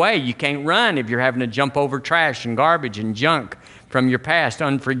 It's in the way. You can't run if you're having to jump over trash and garbage and junk from your past,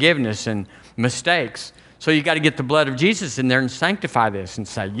 unforgiveness and mistakes. So you got to get the blood of Jesus in there and sanctify this and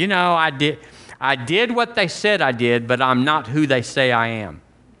say, you know, I did what they said I did, but I'm not who they say I am.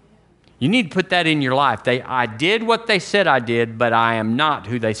 You need to put that in your life. I did what they said I did, but I am not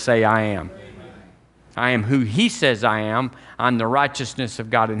who they say I am. I am who He says I am. I'm the righteousness of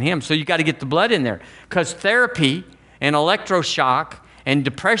God in Him. So you got to get the blood in there, because therapy and electroshock and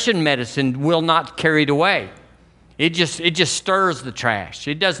depression medicine will not carry it away. It just stirs the trash.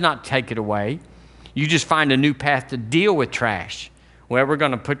 It does not take it away. You just find a new path to deal with trash. Well, we're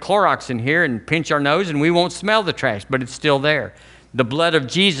going to put Clorox in here and pinch our nose and we won't smell the trash, but it's still there. The blood of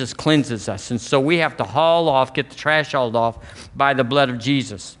Jesus cleanses us, and so we have to get the trash hauled off by the blood of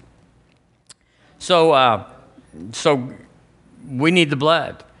Jesus. So we need the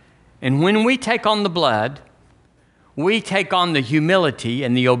blood. And when we take on the blood, we take on the humility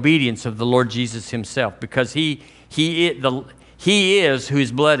and the obedience of the Lord Jesus Himself, because He is who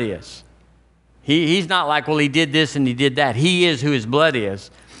His blood is. He's not like, well, He did this and He did that. He is who His blood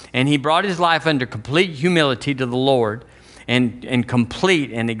is. And He brought His life under complete humility to the Lord and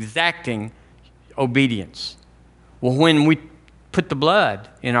complete and exacting obedience. Well, when we put the blood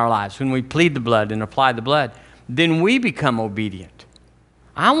in our lives, when we plead the blood and apply the blood, then we become obedient.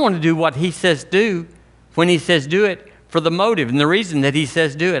 I want to do what He says do when He says do it, for the motive and the reason that He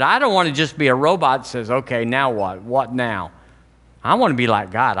says do it. I don't want to just be a robot that says, okay, now what? What now? I want to be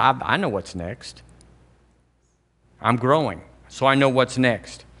like God. I know what's next. I'm growing, so I know what's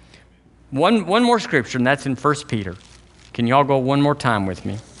next. One more scripture, and that's in 1 Peter. Can you all go one more time with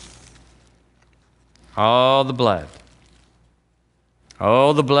me? Oh, the blood.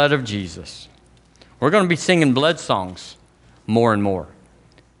 Oh, the blood of Jesus. We're going to be singing blood songs more and more.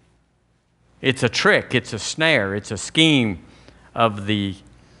 It's a trick, it's a snare, it's a scheme of the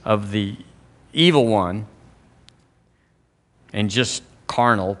evil one and just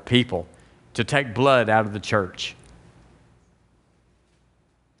carnal people to take blood out of the church.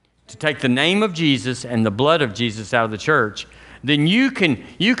 To take the name of Jesus and the blood of Jesus out of the church, then you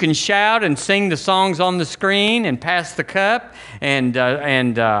can shout and sing the songs on the screen and pass the cup and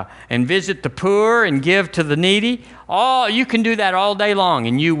visit the poor and give to the needy. You can do that all day long,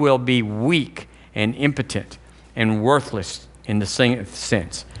 and you will be weak and impotent and worthless in the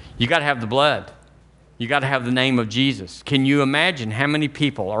sense. You got to have the blood. You got to have the name of Jesus. Can you imagine how many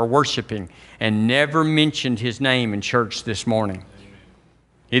people are worshiping and never mentioned His name in church this morning?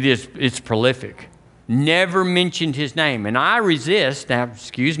 It's prolific. Never mentioned His name. And I resist, now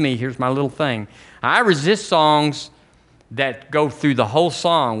excuse me, here's my little thing. I resist songs that go through the whole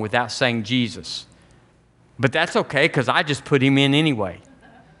song without saying Jesus. But that's okay, because I just put him in anyway.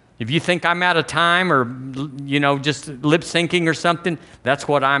 If you think I'm out of time or, just lip syncing or something, that's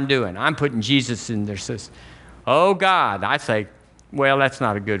what I'm doing. I'm putting Jesus in there. Says, oh God. I say, well, that's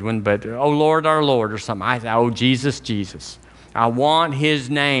not a good one, but oh Lord, our Lord or something. I say, oh Jesus, Jesus. I want his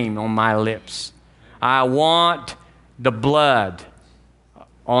name on my lips. I want the blood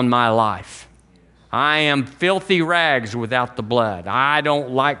on my life. I am filthy rags without the blood. I don't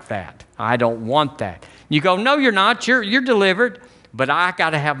like that. I don't want that. You go, no, you're not. You're delivered. But I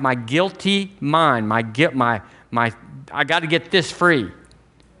got to have my guilty mind, I got to get this free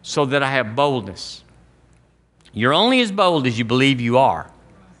so that I have boldness. You're only as bold as you believe you are.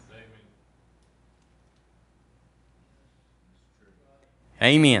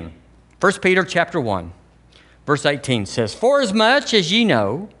 Amen. 1 Peter chapter 1, verse 18 says, for as much as ye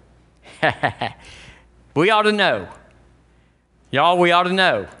know, we ought to know. Y'all, we ought to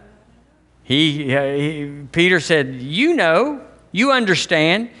know. Peter said, you know, you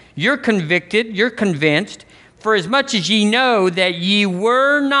understand, you're convicted, you're convinced, for as much as ye know that ye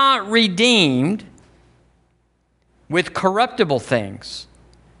were not redeemed with corruptible things.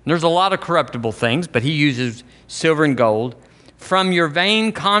 There's a lot of corruptible things, but he uses silver and gold, from your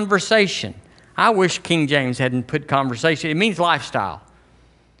vain conversation. I wish King James hadn't put conversation. It means lifestyle.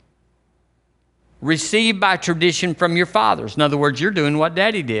 Received by tradition from your fathers. In other words, you're doing what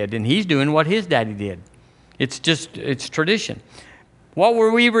daddy did, and he's doing what his daddy did. It's tradition. What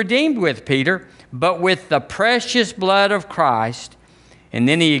were we redeemed with, Peter? But with the precious blood of Christ. And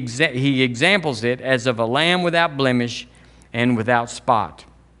then he examples it as of a lamb without blemish and without spot.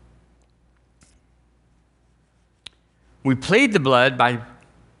 We plead the blood by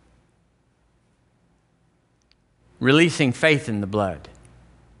releasing faith in the blood.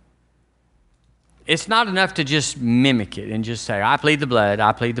 It's not enough to just mimic it and just say, I plead the blood,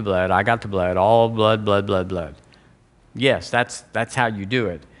 I got the blood, all blood, blood, blood, blood. Yes, that's how you do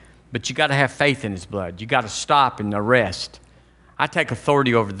it. But you got to have faith in his blood. You got to stop and arrest. I take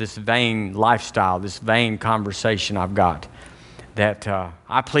authority over this vain lifestyle, this vain conversation I've got, that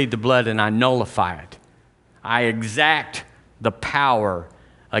I plead the blood and I nullify it. I exact the power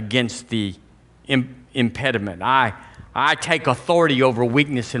against the impediment. I take authority over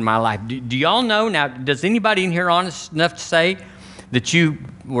weakness in my life. Do y'all know now, does anybody in here honest enough to say that you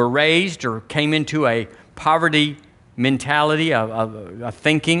were raised or came into a poverty mentality of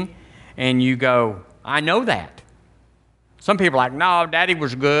thinking, and you go, I know that. Some people are like, no, Daddy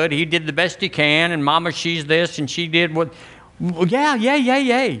was good. He did the best he can, and Mama, she's this, and she did what. Well,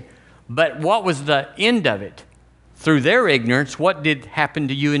 yeah. But what was the end of it? Through their ignorance, what did happen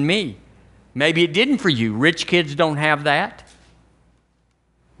to you and me? Maybe it didn't for you. Rich kids don't have that.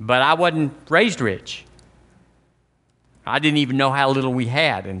 But I wasn't raised rich. I didn't even know how little we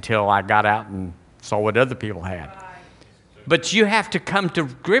had until I got out and saw what other people had. But you have to come to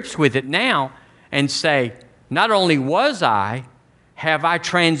grips with it now and say, not only have I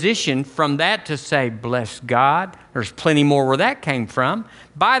transitioned from that to say, bless God, there's plenty more where that came from.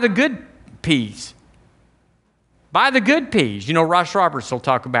 Buy the good peas. Buy the good peas. You know, Ross Roberts will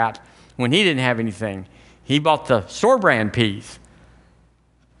talk about when he didn't have anything, he bought the store brand peas.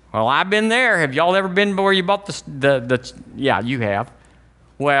 Well, I've been there. Have y'all ever been where you bought the yeah, you have.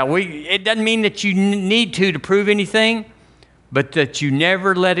 Well, it doesn't mean that you need to prove anything, but that you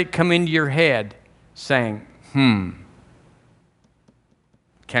never let it come into your head saying,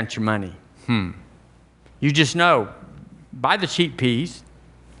 count your money. You just know, buy the cheap peas,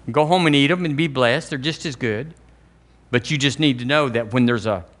 go home and eat them and be blessed. They're just as good. But you just need to know that when there's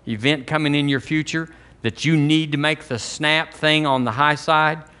an event coming in your future that you need to make the snap thing on the high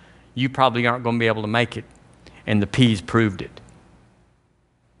side, you probably aren't going to be able to make it. And the peas proved it.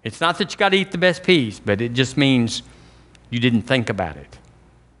 It's not that you got to eat the best peas, but it just means you didn't think about it.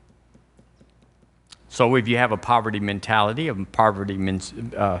 So if you have a poverty mentality, and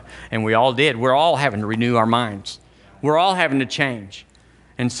we all did, we're all having to renew our minds. We're all having to change.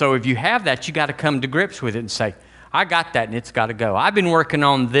 And so if you have that, you got to come to grips with it and say, I got that and it's got to go. I've been working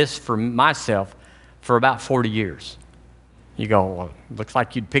on this for myself for about 40 years. You go, well, looks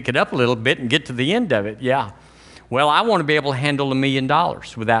like you'd pick it up a little bit and get to the end of it. Yeah. Well, I want to be able to handle $1 million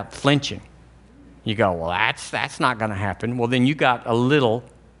without flinching. You go, well, that's not going to happen. Well, then you got a little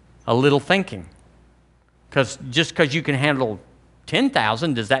thinking. Because just because you can handle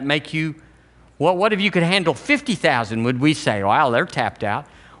 10,000, does that make you, well, what if you could handle 50,000? Would we say, wow, they're tapped out?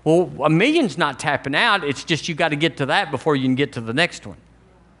 Well, $1 million's not tapping out. It's just you got to get to that before you can get to the next one.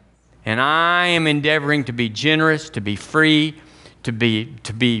 And I am endeavoring to be generous, to be free, to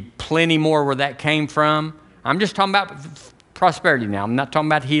be plenty more where that came from. I'm just talking about prosperity now. I'm not talking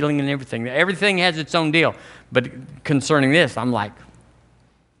about healing and everything. Everything has its own deal. But concerning this, I'm like,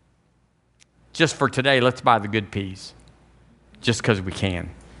 just for today, let's buy the good peas. Just because we can.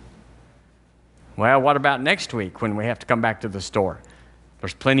 Well, what about next week when we have to come back to the store?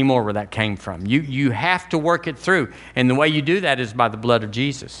 There's plenty more where that came from. You have to work it through. And the way you do that is by the blood of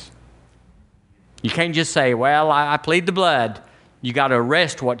Jesus. You can't just say, well, I plead the blood. You got to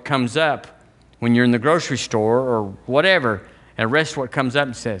arrest what comes up when you're in the grocery store or whatever, and arrest what comes up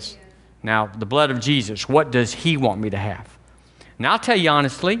and says, now, the blood of Jesus, what does he want me to have? Now, I'll tell you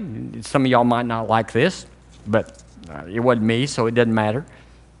honestly, some of y'all might not like this, but it wasn't me, so it doesn't matter.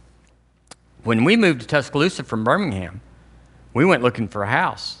 When we moved to Tuscaloosa from Birmingham, we went looking for a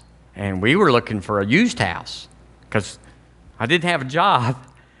house, and we were looking for a used house because I didn't have a job,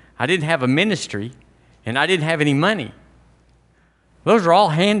 I didn't have a ministry, and I didn't have any money. Those are all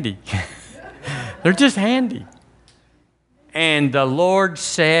handy. They're just handy. And the Lord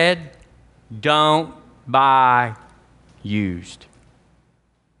said, don't buy used.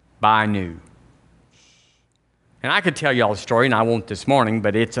 Buy new. And I could tell you all the story, and I won't this morning,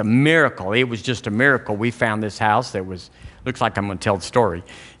 but it's a miracle. It was just a miracle. We found this house that was, looks like I'm going to tell the story.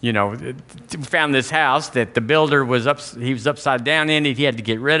 You know, we found this house that the builder was he was upside down in it. He had to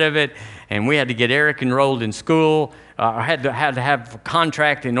get rid of it, and we had to get Eric enrolled in school. I had to have a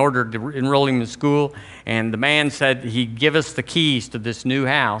contract in order to enroll him in school. And the man said he'd give us the keys to this new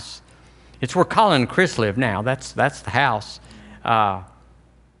house. It's where Colin and Chris live now. That's the house.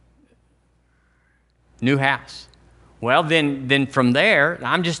 New house. Well, then from there,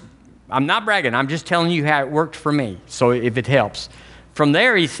 I'm not bragging. I'm just telling you how it worked for me. So if it helps. From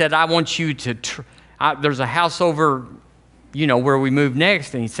there, he said, I want you to, there's a house over, where we moved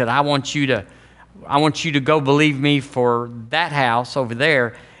next. And he said, I want you to go believe me for that house over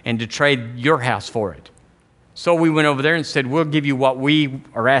there and to trade your house for it. So we went over there and said, we'll give you what we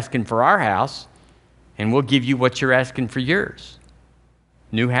are asking for our house, and we'll give you what you're asking for yours.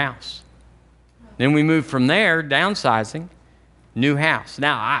 New house. Then we moved from there, downsizing, new house.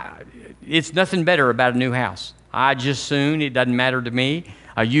 Now, it's nothing better about a new house. It doesn't matter to me.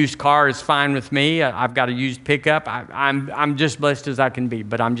 A used car is fine with me. I've got a used pickup. I'm just blessed as I can be.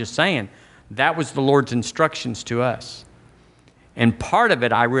 But I'm just saying, that was the Lord's instructions to us. And part of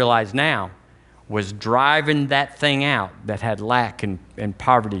it, I realize now, was driving that thing out that had lack and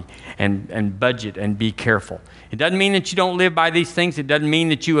poverty and budget and be careful. It doesn't mean that you don't live by these things. It doesn't mean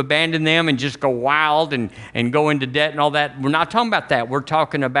that you abandon them and just go wild and go into debt and all that. We're not talking about that. We're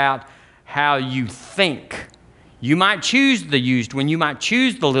talking about how you think. You might choose the used one. You might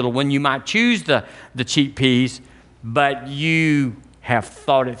choose the little one. You might choose the cheap peas, but you have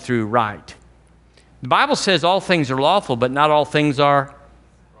thought it through right. The Bible says all things are lawful, but not all things are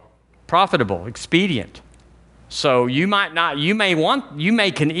profitable, expedient. So you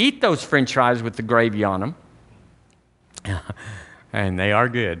may can eat those French fries with the gravy on them, and they are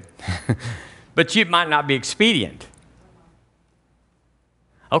good, but it might not be expedient.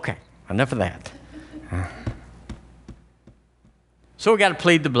 Okay, enough of that. So we got to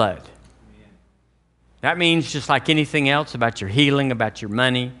plead the blood. That means just like anything else about your healing, about your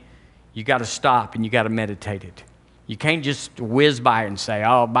money, you got to stop and you got to meditate it. You can't just whiz by it and say,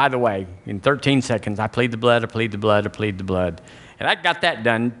 oh, by the way, in 13 seconds, I plead the blood, I plead the blood, I plead the blood. And I got that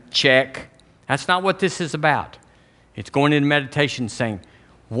done, check. That's not what this is about. It's going into meditation saying,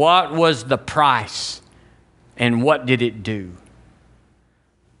 what was the price and what did it do?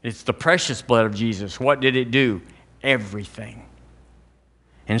 It's the precious blood of Jesus. What did it do? Everything.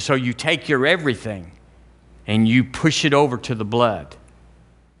 And so you take your everything and you push it over to the blood.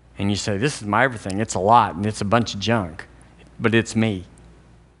 And you say, this is my everything. It's a lot, and it's a bunch of junk, but it's me.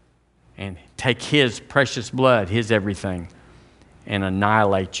 And take his precious blood, his everything, and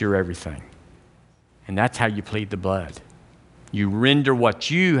annihilate your everything. And that's how you plead the blood. You render what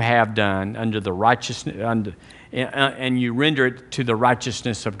you have done under the righteousness, and you render it to the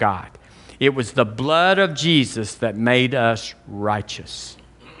righteousness of God. It was the blood of Jesus that made us righteous.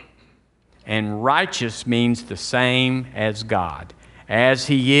 And righteous means the same as God. As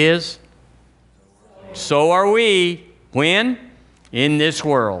he is, so are we. When? In this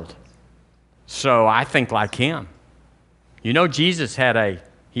world. So I think like him. Jesus had a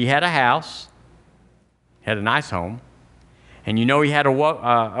house, had a nice home, and he had a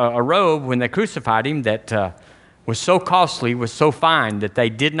robe when they crucified him that was so costly, was so fine that they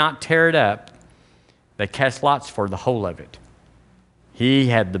did not tear it up. They cast lots for the whole of it. He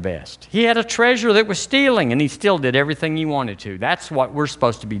had the best. He had a treasure that was stealing, and he still did everything he wanted to. That's what we're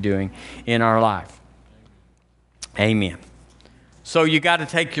supposed to be doing in our life. Amen. So you got to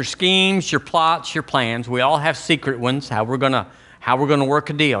take your schemes, your plots, your plans. We all have secret ones, how we're gonna work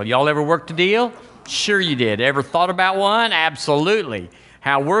a deal. Y'all ever worked a deal? Sure you did. Ever thought about one? Absolutely.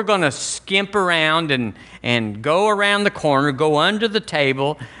 How we're going to skimp around and go around the corner, go under the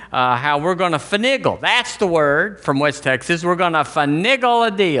table, how we're going to finagle. That's the word from West Texas. We're going to finagle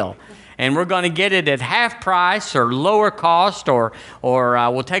a deal. And we're going to get it at half price or lower cost, or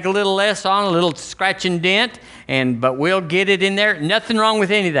we'll take a little less on, a little scratch and dent, but we'll get it in there. Nothing wrong with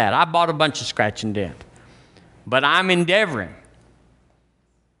any of that. I bought a bunch of scratch and dent. But I'm endeavoring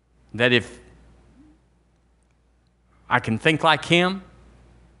that if I can think like him,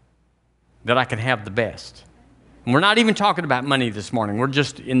 that I can have the best. And we're not even talking about money this morning. We're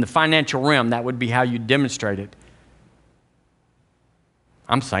just in the financial realm. That would be how you demonstrate it.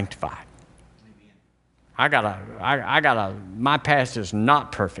 I'm sanctified. My past is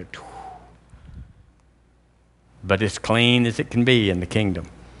not perfect. But it's clean as it can be in the kingdom,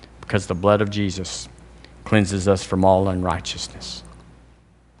 because the blood of Jesus cleanses us from all unrighteousness.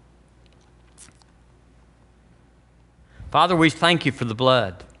 Father, we thank you for the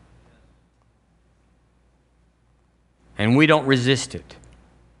blood. And we don't resist it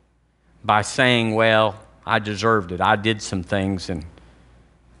by saying, well, I deserved it. I did some things and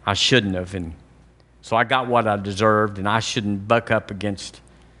I shouldn't have. And so I got what I deserved, and I shouldn't buck up against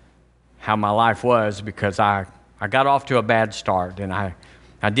how my life was, because I got off to a bad start, and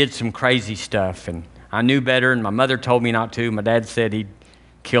I did some crazy stuff, and I knew better, and my mother told me not to. My dad said he'd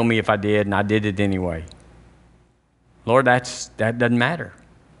kill me if I did, and I did it anyway. Lord, that doesn't matter.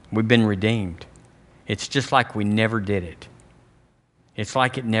 We've been redeemed. It's just like we never did it. It's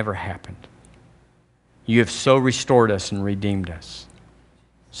like it never happened. You have so restored us and redeemed us.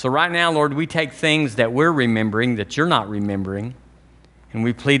 So right now, Lord, we take things that we're remembering that you're not remembering, and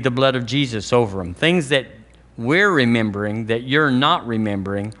we plead the blood of Jesus over them. Things that we're remembering that you're not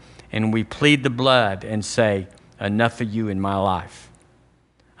remembering, and we plead the blood and say, enough of you in my life.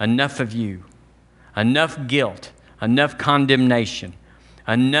 Enough of you. Enough guilt. Enough condemnation.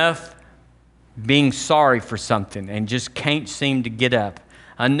 Enough being sorry for something and just can't seem to get up.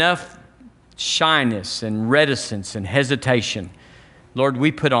 Enough shyness and reticence and hesitation. Lord,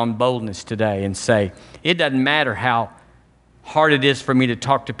 we put on boldness today and say, it doesn't matter how hard it is for me to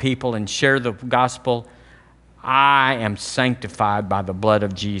talk to people and share the gospel. I am sanctified by the blood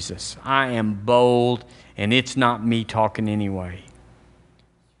of Jesus. I am bold, and it's not me talking anyway.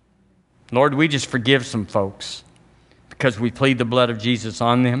 Lord, we just forgive some folks because we plead the blood of Jesus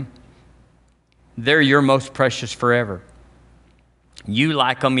on them. They're your most precious forever. You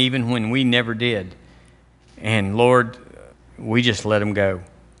like them even when we never did. And Lord, we just let them go.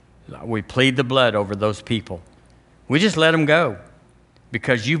 We plead the blood over those people. We just let them go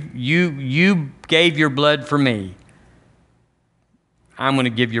because you gave your blood for me. I'm going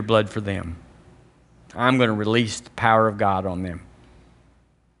to give your blood for them. I'm going to release the power of God on them.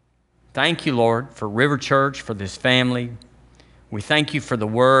 Thank you, Lord, for River Church, for this family. We thank you for the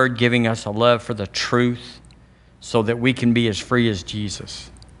word, giving us a love for the truth so that we can be as free as Jesus.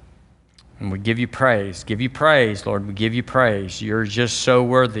 And we give you praise. Give you praise, Lord. We give you praise. You're just so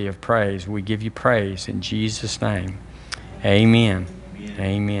worthy of praise. We give you praise in Jesus' name. Amen. Amen.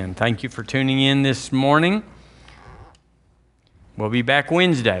 Amen. Thank you for tuning in this morning. We'll be back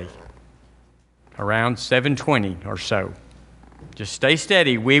Wednesday around 7:20 or so. Just stay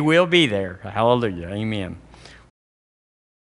steady. We will be there. Hallelujah. Amen.